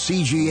how a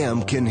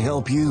CGM can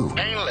help you.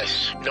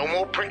 Painless. No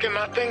more pricking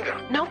my finger.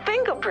 No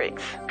finger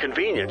pricks.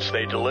 Convenience.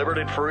 They delivered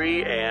it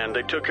free and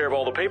they took care of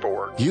all the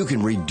paperwork. You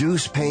can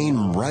reduce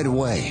pain right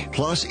away.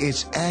 Plus,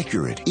 it's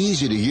accurate,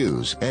 easy to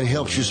use, and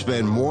helps you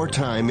spend more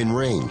time in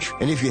range.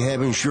 And if you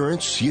have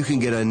insurance, you can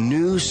get a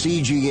new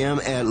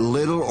CGM at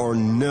little or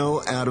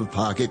no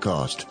out-of-pocket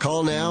cost.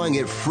 Call now and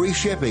get free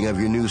shipping of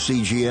your new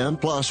CGM.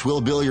 Plus,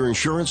 we'll bill your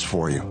insurance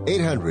for you.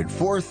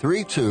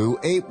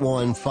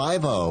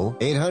 800-432-8150.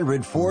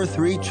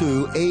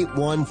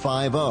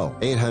 800-432-8150.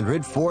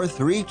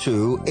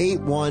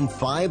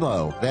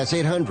 800-432-8150. That's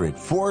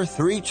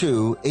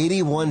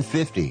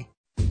 800-432-8150.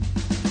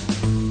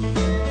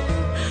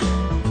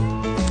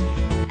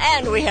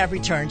 And we have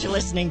returned. You're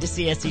listening to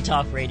CSC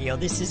Talk Radio.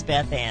 This is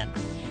Beth Ann.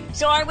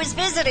 So I was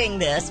visiting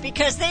this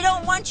because they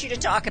don't want you to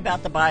talk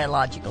about the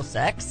biological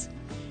sex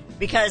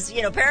because,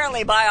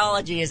 apparently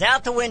biology is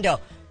out the window.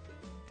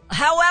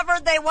 However,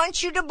 they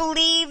want you to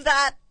believe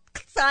that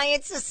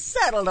science is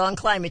settled on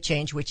climate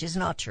change, which is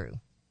not true.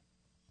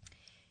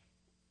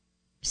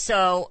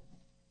 So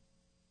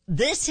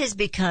this is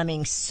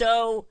becoming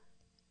so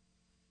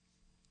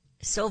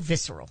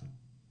visceral,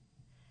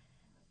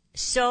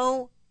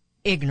 so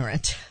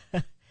ignorant.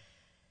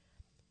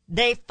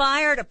 They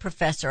fired a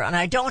professor, and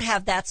I don't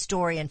have that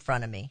story in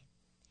front of me,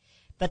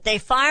 but they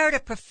fired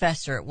a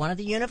professor at one of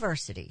the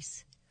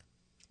universities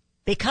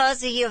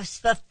because he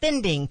was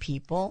offending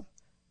people.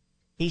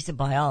 He's a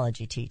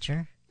biology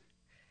teacher,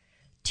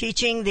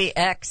 teaching the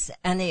X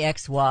and the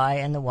XY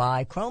and the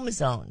Y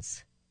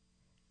chromosomes.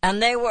 And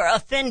they were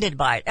offended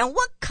by it. And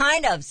what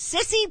kind of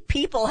sissy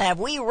people have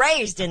we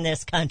raised in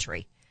this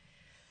country?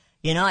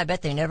 I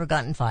bet they never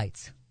got in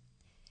fights.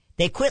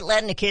 They quit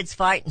letting the kids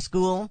fight in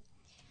school,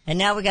 and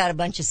now we got a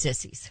bunch of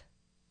sissies.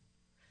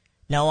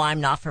 No,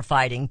 I'm not for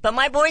fighting, but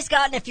my boys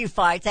got in a few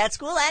fights at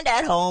school and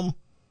at home,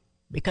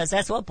 because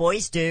that's what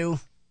boys do.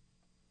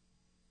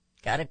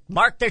 Got to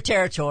mark their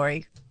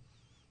territory.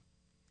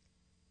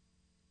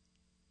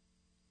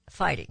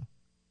 Fighting.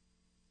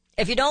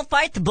 If you don't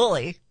fight the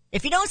bully,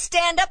 if you don't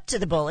stand up to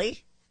the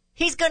bully,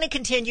 he's going to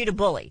continue to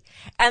bully.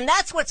 And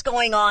that's what's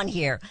going on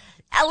here.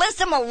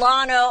 Alyssa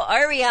Milano,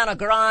 Ariana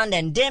Grande,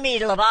 and Demi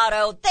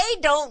Lovato, they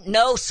don't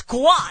know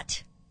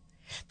squat.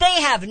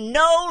 They have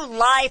no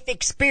life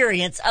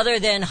experience other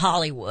than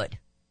Hollywood.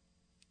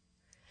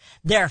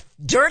 They're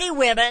dirty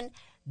women.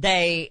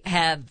 They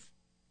have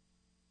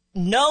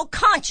no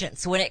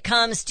conscience when it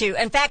comes to,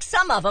 in fact,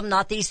 some of them,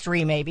 not these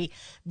three maybe,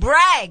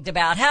 bragged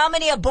about how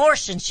many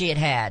abortions she had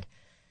had.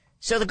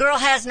 So the girl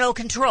has no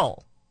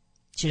control.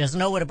 She doesn't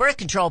know what a birth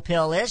control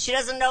pill is. She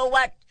doesn't know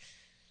what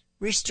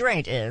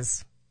restraint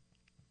is.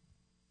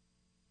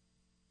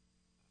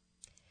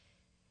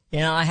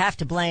 I have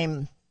to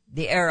blame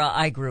the era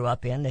I grew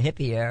up in, the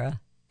hippie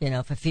era.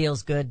 If it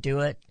feels good,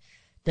 do it.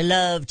 The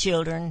love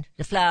children,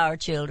 the flower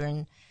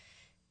children.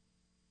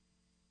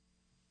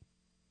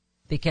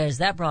 Because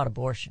that brought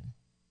abortion.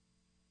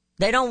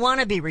 They don't want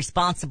to be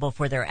responsible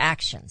for their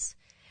actions.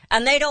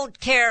 And they don't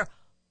care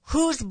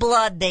whose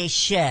blood they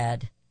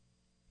shed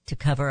to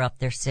cover up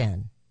their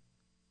sin.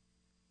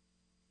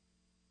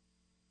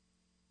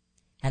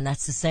 And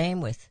that's the same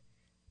with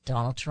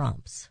Donald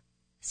Trump's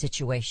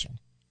situation.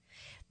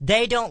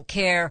 They don't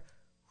care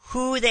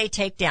who they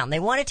take down.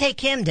 They want to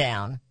take him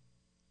down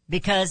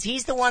because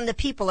he's the one the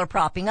people are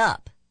propping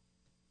up.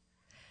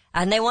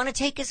 And they want to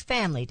take his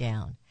family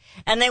down.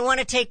 And they want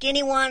to take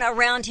anyone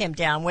around him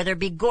down, whether it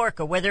be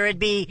Gorka, whether it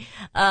be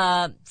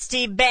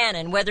Steve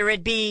Bannon, whether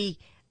it be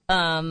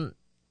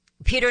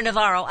Peter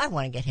Navarro. I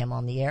want to get him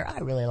on the air. I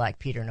really like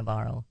Peter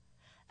Navarro.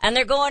 And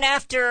they're going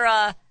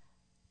after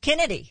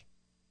Kennedy.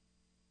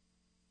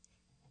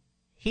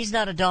 He's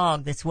not a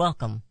dog that's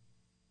welcome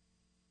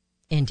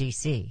in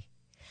D.C.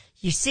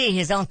 You see,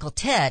 his Uncle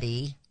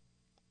Teddy,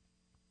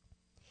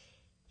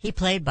 he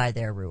played by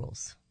their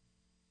rules.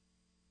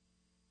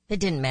 It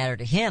didn't matter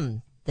to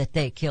him that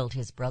they killed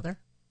his brother,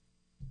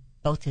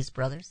 both his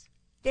brothers.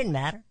 Didn't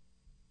matter.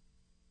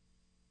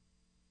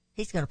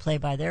 He's going to play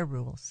by their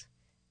rules.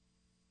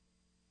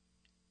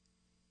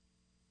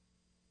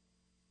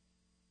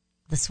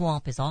 The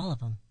swamp is all of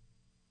them.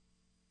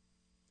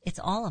 It's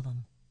all of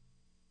them.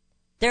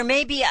 There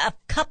may be a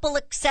couple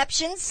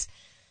exceptions,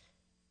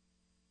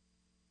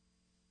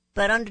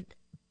 but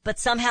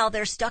somehow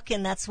they're stuck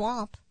in that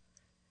swamp.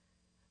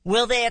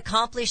 Will they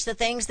accomplish the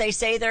things they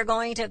say they're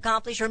going to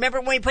accomplish? Remember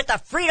when we put the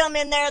freedom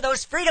in there,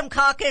 those Freedom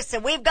Caucus,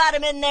 and we've got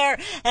them in there,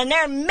 and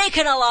they're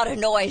making a lot of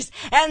noise,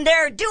 and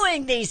they're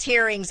doing these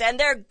hearings, and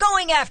they're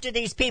going after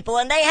these people,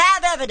 and they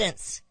have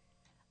evidence.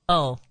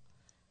 Oh,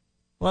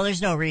 well,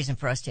 there's no reason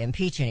for us to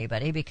impeach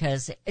anybody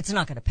because it's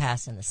not going to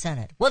pass in the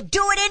Senate. We'll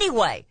do it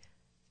anyway.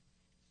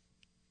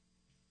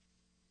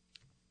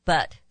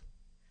 But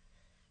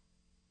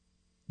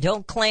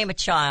don't claim a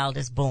child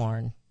is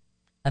born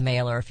a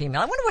male or a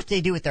female. I wonder what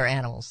they do with their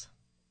animals.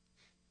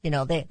 You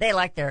know, they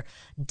like their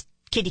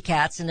kitty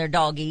cats and their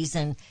doggies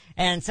and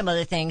some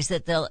other things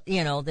that they'll, what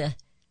do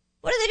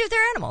they do with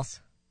their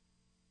animals?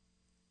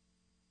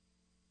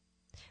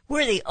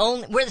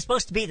 We're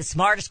supposed to be the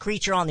smartest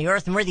creature on the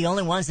earth, and we're the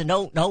only ones that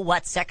know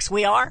what sex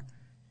we are.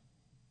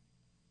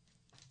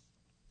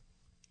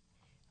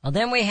 Well,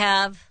 then we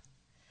have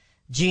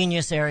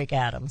genius Eric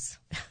Adams.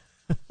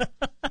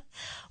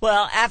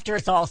 Well, after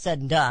it's all said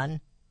and done,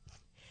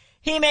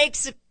 he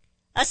makes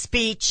a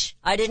speech.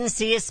 I didn't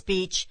see his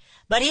speech,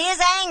 but he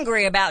is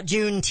angry about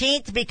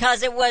Juneteenth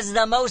because it was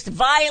the most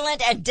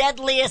violent and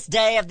deadliest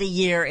day of the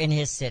year in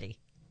his city.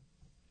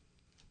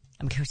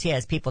 I mean, he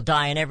has people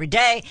dying every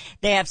day.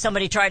 They have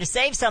somebody try to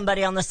save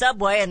somebody on the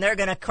subway, and they're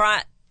going to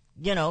cry,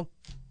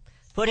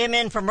 put him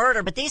in for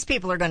murder. But these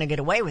people are going to get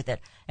away with it,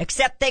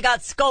 except they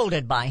got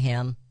scolded by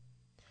him.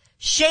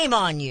 Shame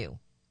on you.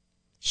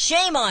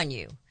 Shame on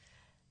you.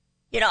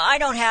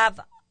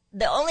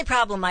 The only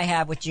problem I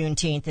have with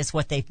Juneteenth is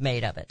what they've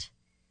made of it.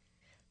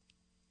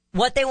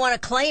 What they want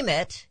to claim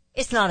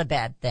it's not a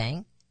bad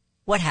thing.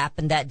 What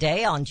happened that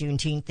day on June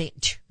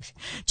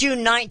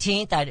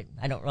 19th, I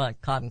don't really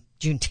call him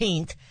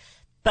Juneteenth,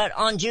 but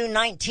on June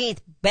 19th,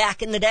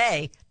 back in the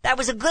day, that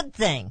was a good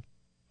thing.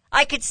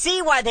 I could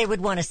see why they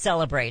would want to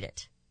celebrate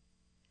it.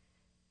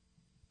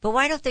 But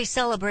why don't they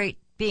celebrate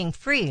being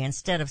free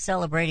instead of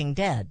celebrating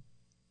dead?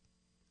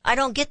 I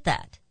don't get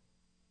that.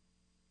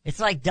 It's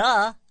like,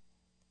 duh.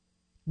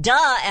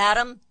 Duh,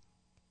 Adam,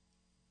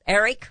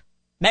 Eric,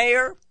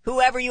 Mayor,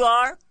 whoever you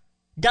are.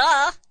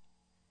 Duh.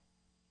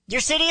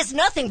 Your city is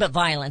nothing but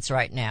violence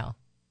right now.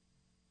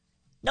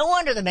 No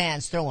wonder the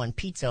man's throwing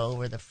pizza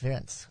over the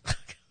fence.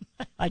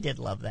 I did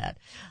love that.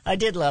 I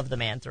did love the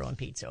man throwing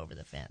pizza over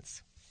the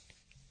fence.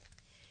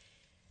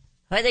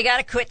 But they got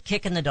to quit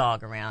kicking the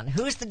dog around.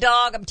 Who's the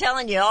dog? I'm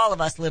telling you, all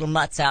of us little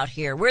mutts out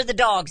here, we're the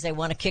dogs they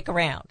want to kick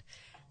around.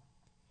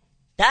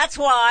 That's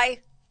why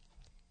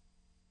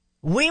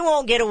we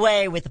won't get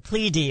away with a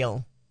plea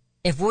deal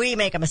if we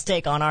make a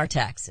mistake on our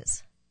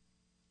taxes.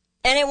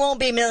 And it won't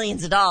be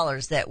millions of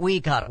dollars that we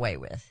got away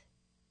with.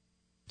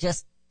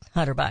 Just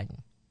Hunter Biden.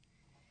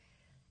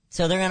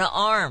 So they're going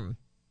to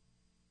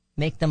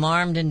make them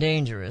armed and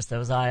dangerous,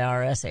 those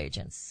IRS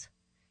agents.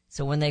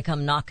 So when they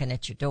come knocking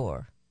at your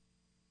door,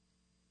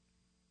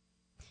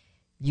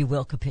 you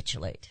will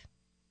capitulate.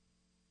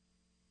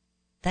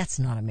 That's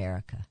not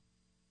America.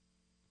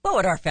 What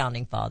would our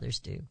founding fathers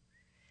do?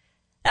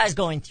 I was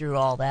going through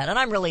all that, and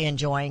I'm really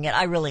enjoying it.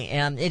 I really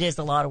am. It is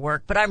a lot of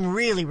work, but I'm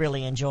really,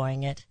 really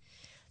enjoying it.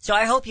 So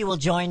I hope you will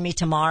join me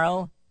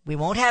tomorrow. We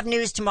won't have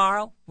news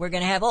tomorrow. We're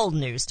going to have old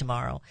news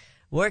tomorrow.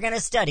 We're going to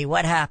study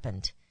what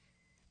happened.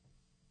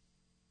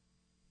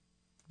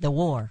 The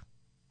war,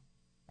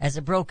 as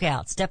it broke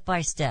out, step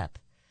by step.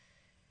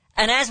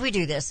 And as we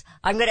do this,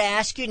 I'm going to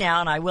ask you now,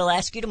 and I will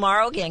ask you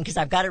tomorrow again, because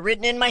I've got it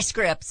written in my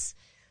scripts.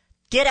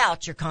 Get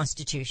out your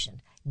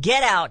Constitution.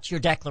 Get out your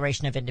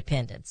Declaration of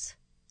Independence.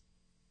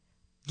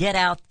 Get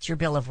out your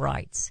Bill of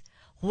Rights.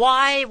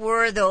 Why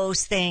were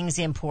those things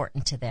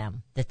important to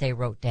them that they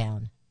wrote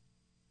down?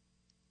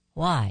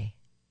 Why?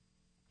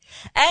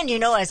 And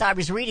as I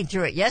was reading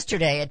through it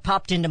yesterday, it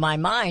popped into my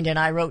mind and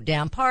I wrote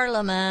down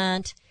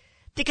Parliament.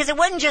 Because it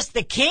wasn't just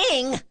the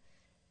king. It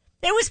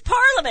was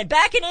Parliament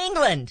back in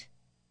England.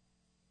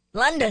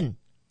 London.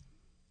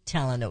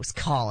 Telling those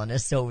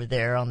colonists over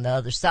there on the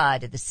other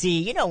side of the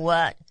sea, you know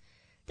what?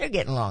 They're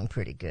getting along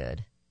pretty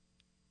good.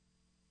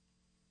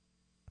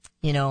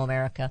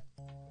 America,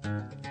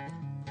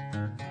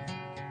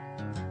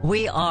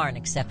 we are an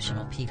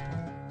exceptional people.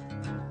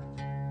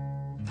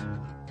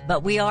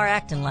 But we are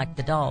acting like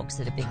the dogs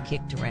that have been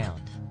kicked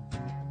around.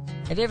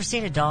 Have you ever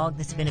seen a dog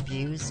that's been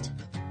abused?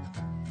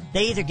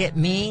 They either get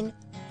mean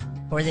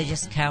or they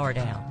just cower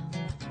down.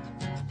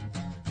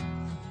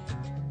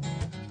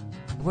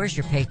 Where's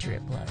your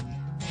patriot blood?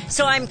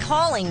 So I'm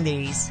calling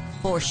these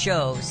 4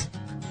 shows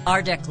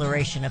our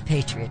declaration of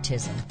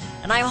patriotism.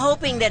 And I'm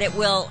hoping that it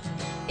will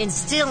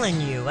instill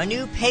in you a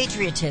new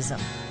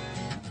patriotism,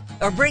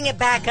 or bring it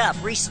back up,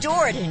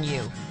 restore it in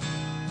you.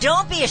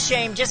 Don't be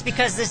ashamed just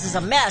because this is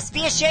a mess.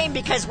 Be ashamed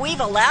because we've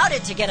allowed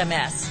it to get a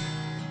mess.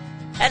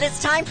 And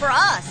it's time for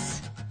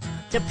us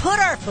to put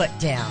our foot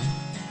down.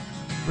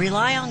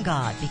 Rely on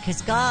God,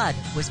 because God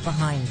was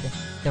behind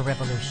the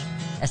revolution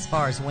as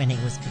far as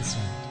winning was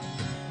concerned.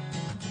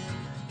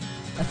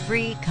 A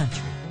free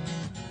country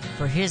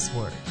for His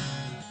word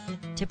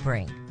to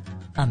bring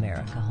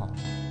America home.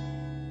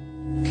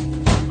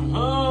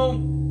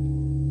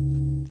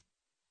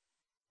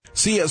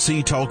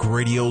 CSC Talk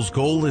Radio's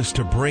goal is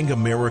to bring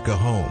America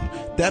home.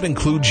 That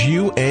includes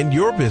you and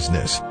your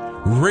business.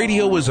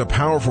 Radio is a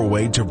powerful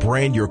way to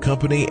brand your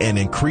company and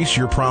increase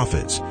your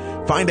profits.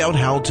 Find out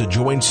how to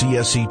join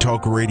CSC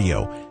Talk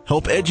Radio,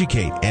 help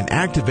educate and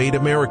activate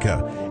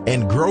America,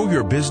 and grow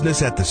your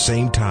business at the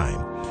same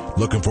time.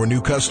 Looking for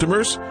new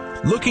customers?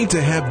 Looking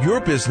to have your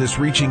business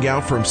reaching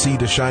out from sea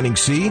to shining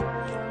sea?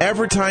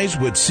 Advertise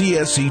with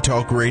CSC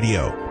Talk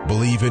Radio.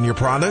 Believe in your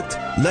product?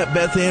 Let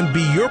Beth Ann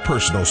be your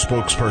personal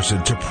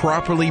spokesperson to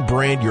properly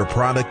brand your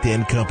product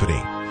and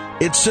company.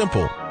 It's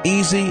simple,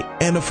 easy,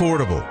 and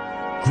affordable.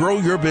 Grow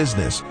your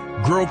business,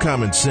 grow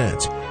common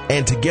sense,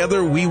 and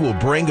together we will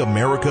bring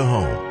America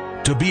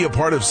home. To be a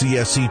part of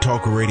CSC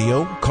Talk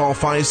Radio, call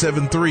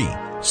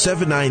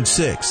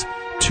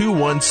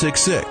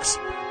 573-796-2166.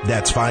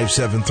 That's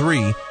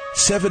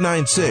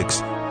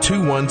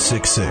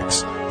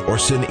 573-796-2166. Or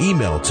send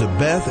email to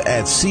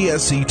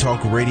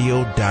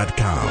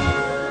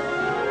beth@csctalkradio.com.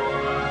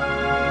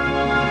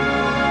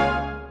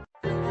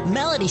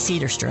 Melody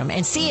Cedarstrom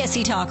and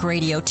CSC Talk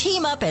Radio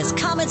team up as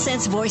common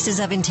sense voices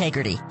of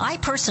integrity. I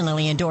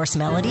personally endorse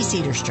Melody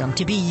Cedarstrom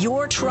to be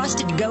your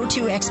trusted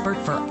go-to expert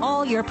for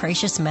all your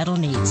precious metal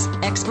needs.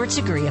 Experts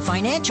agree a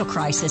financial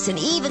crisis and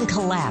even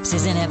collapse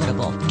is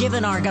inevitable.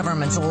 Given our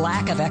government's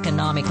lack of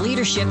economic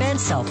leadership and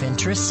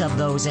self-interests of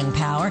those in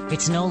power,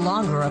 it's no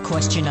longer a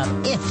question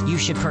of if you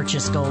should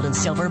purchase gold and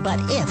silver, but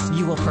if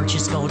you will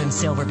purchase gold and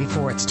silver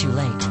before it's too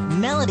late.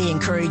 Melody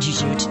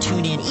encourages you to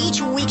tune in each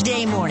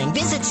weekday morning.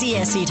 Visit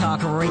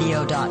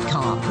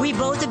CSCTalkRadio.com. We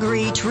both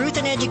agree truth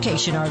and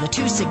education are the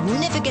two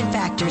significant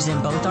factors in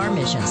both our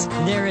missions.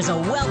 There is a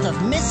wealth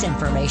of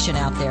misinformation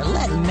out there.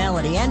 Let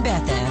Melody and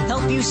Beth Ann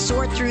help you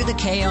sort through the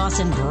chaos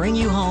and bring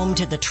you home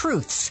to the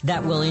truths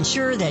that will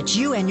ensure that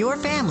you and your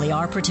family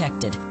are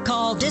protected.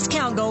 Call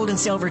Discount Gold and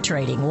Silver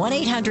Trading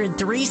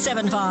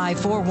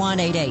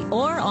 1-800-375-4188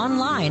 or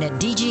online at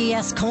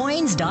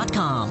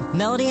dgscoins.com.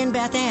 Melody and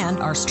Beth Ann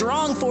are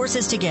strong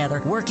forces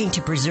together working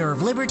to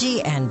preserve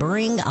liberty and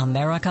bring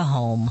America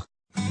home.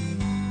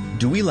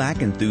 Do we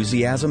lack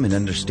enthusiasm and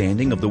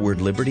understanding of the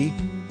word liberty?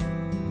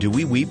 Do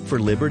we weep for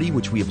liberty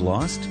which we have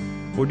lost?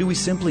 Or do we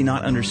simply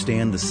not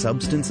understand the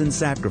substance and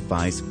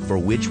sacrifice for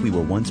which we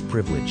were once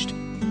privileged?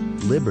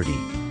 Liberty.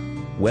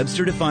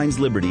 Webster defines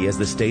liberty as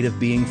the state of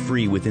being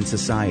free within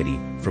society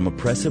from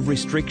oppressive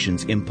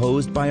restrictions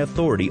imposed by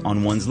authority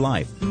on one's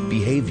life,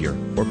 behavior,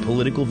 or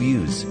political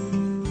views.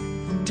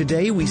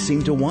 Today we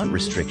seem to want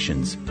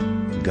restrictions.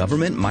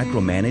 Government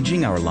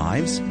micromanaging our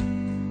lives?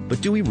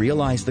 But do we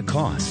realize the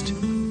cost?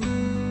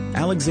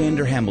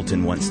 Alexander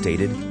Hamilton once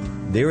stated,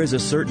 "There is a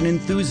certain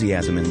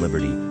enthusiasm in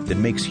liberty that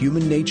makes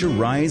human nature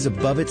rise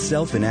above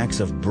itself in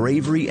acts of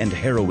bravery and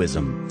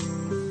heroism."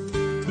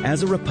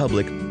 As a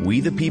republic,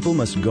 we the people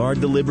must guard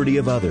the liberty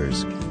of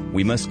others.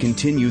 We must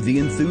continue the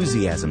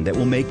enthusiasm that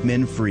will make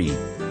men free.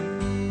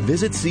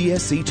 Visit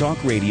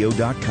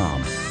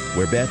csctalkradio.com,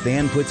 where Beth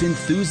Ann puts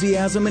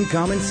enthusiasm and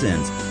common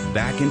sense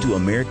back into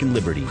American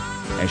liberty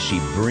as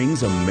she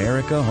brings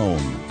America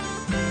home.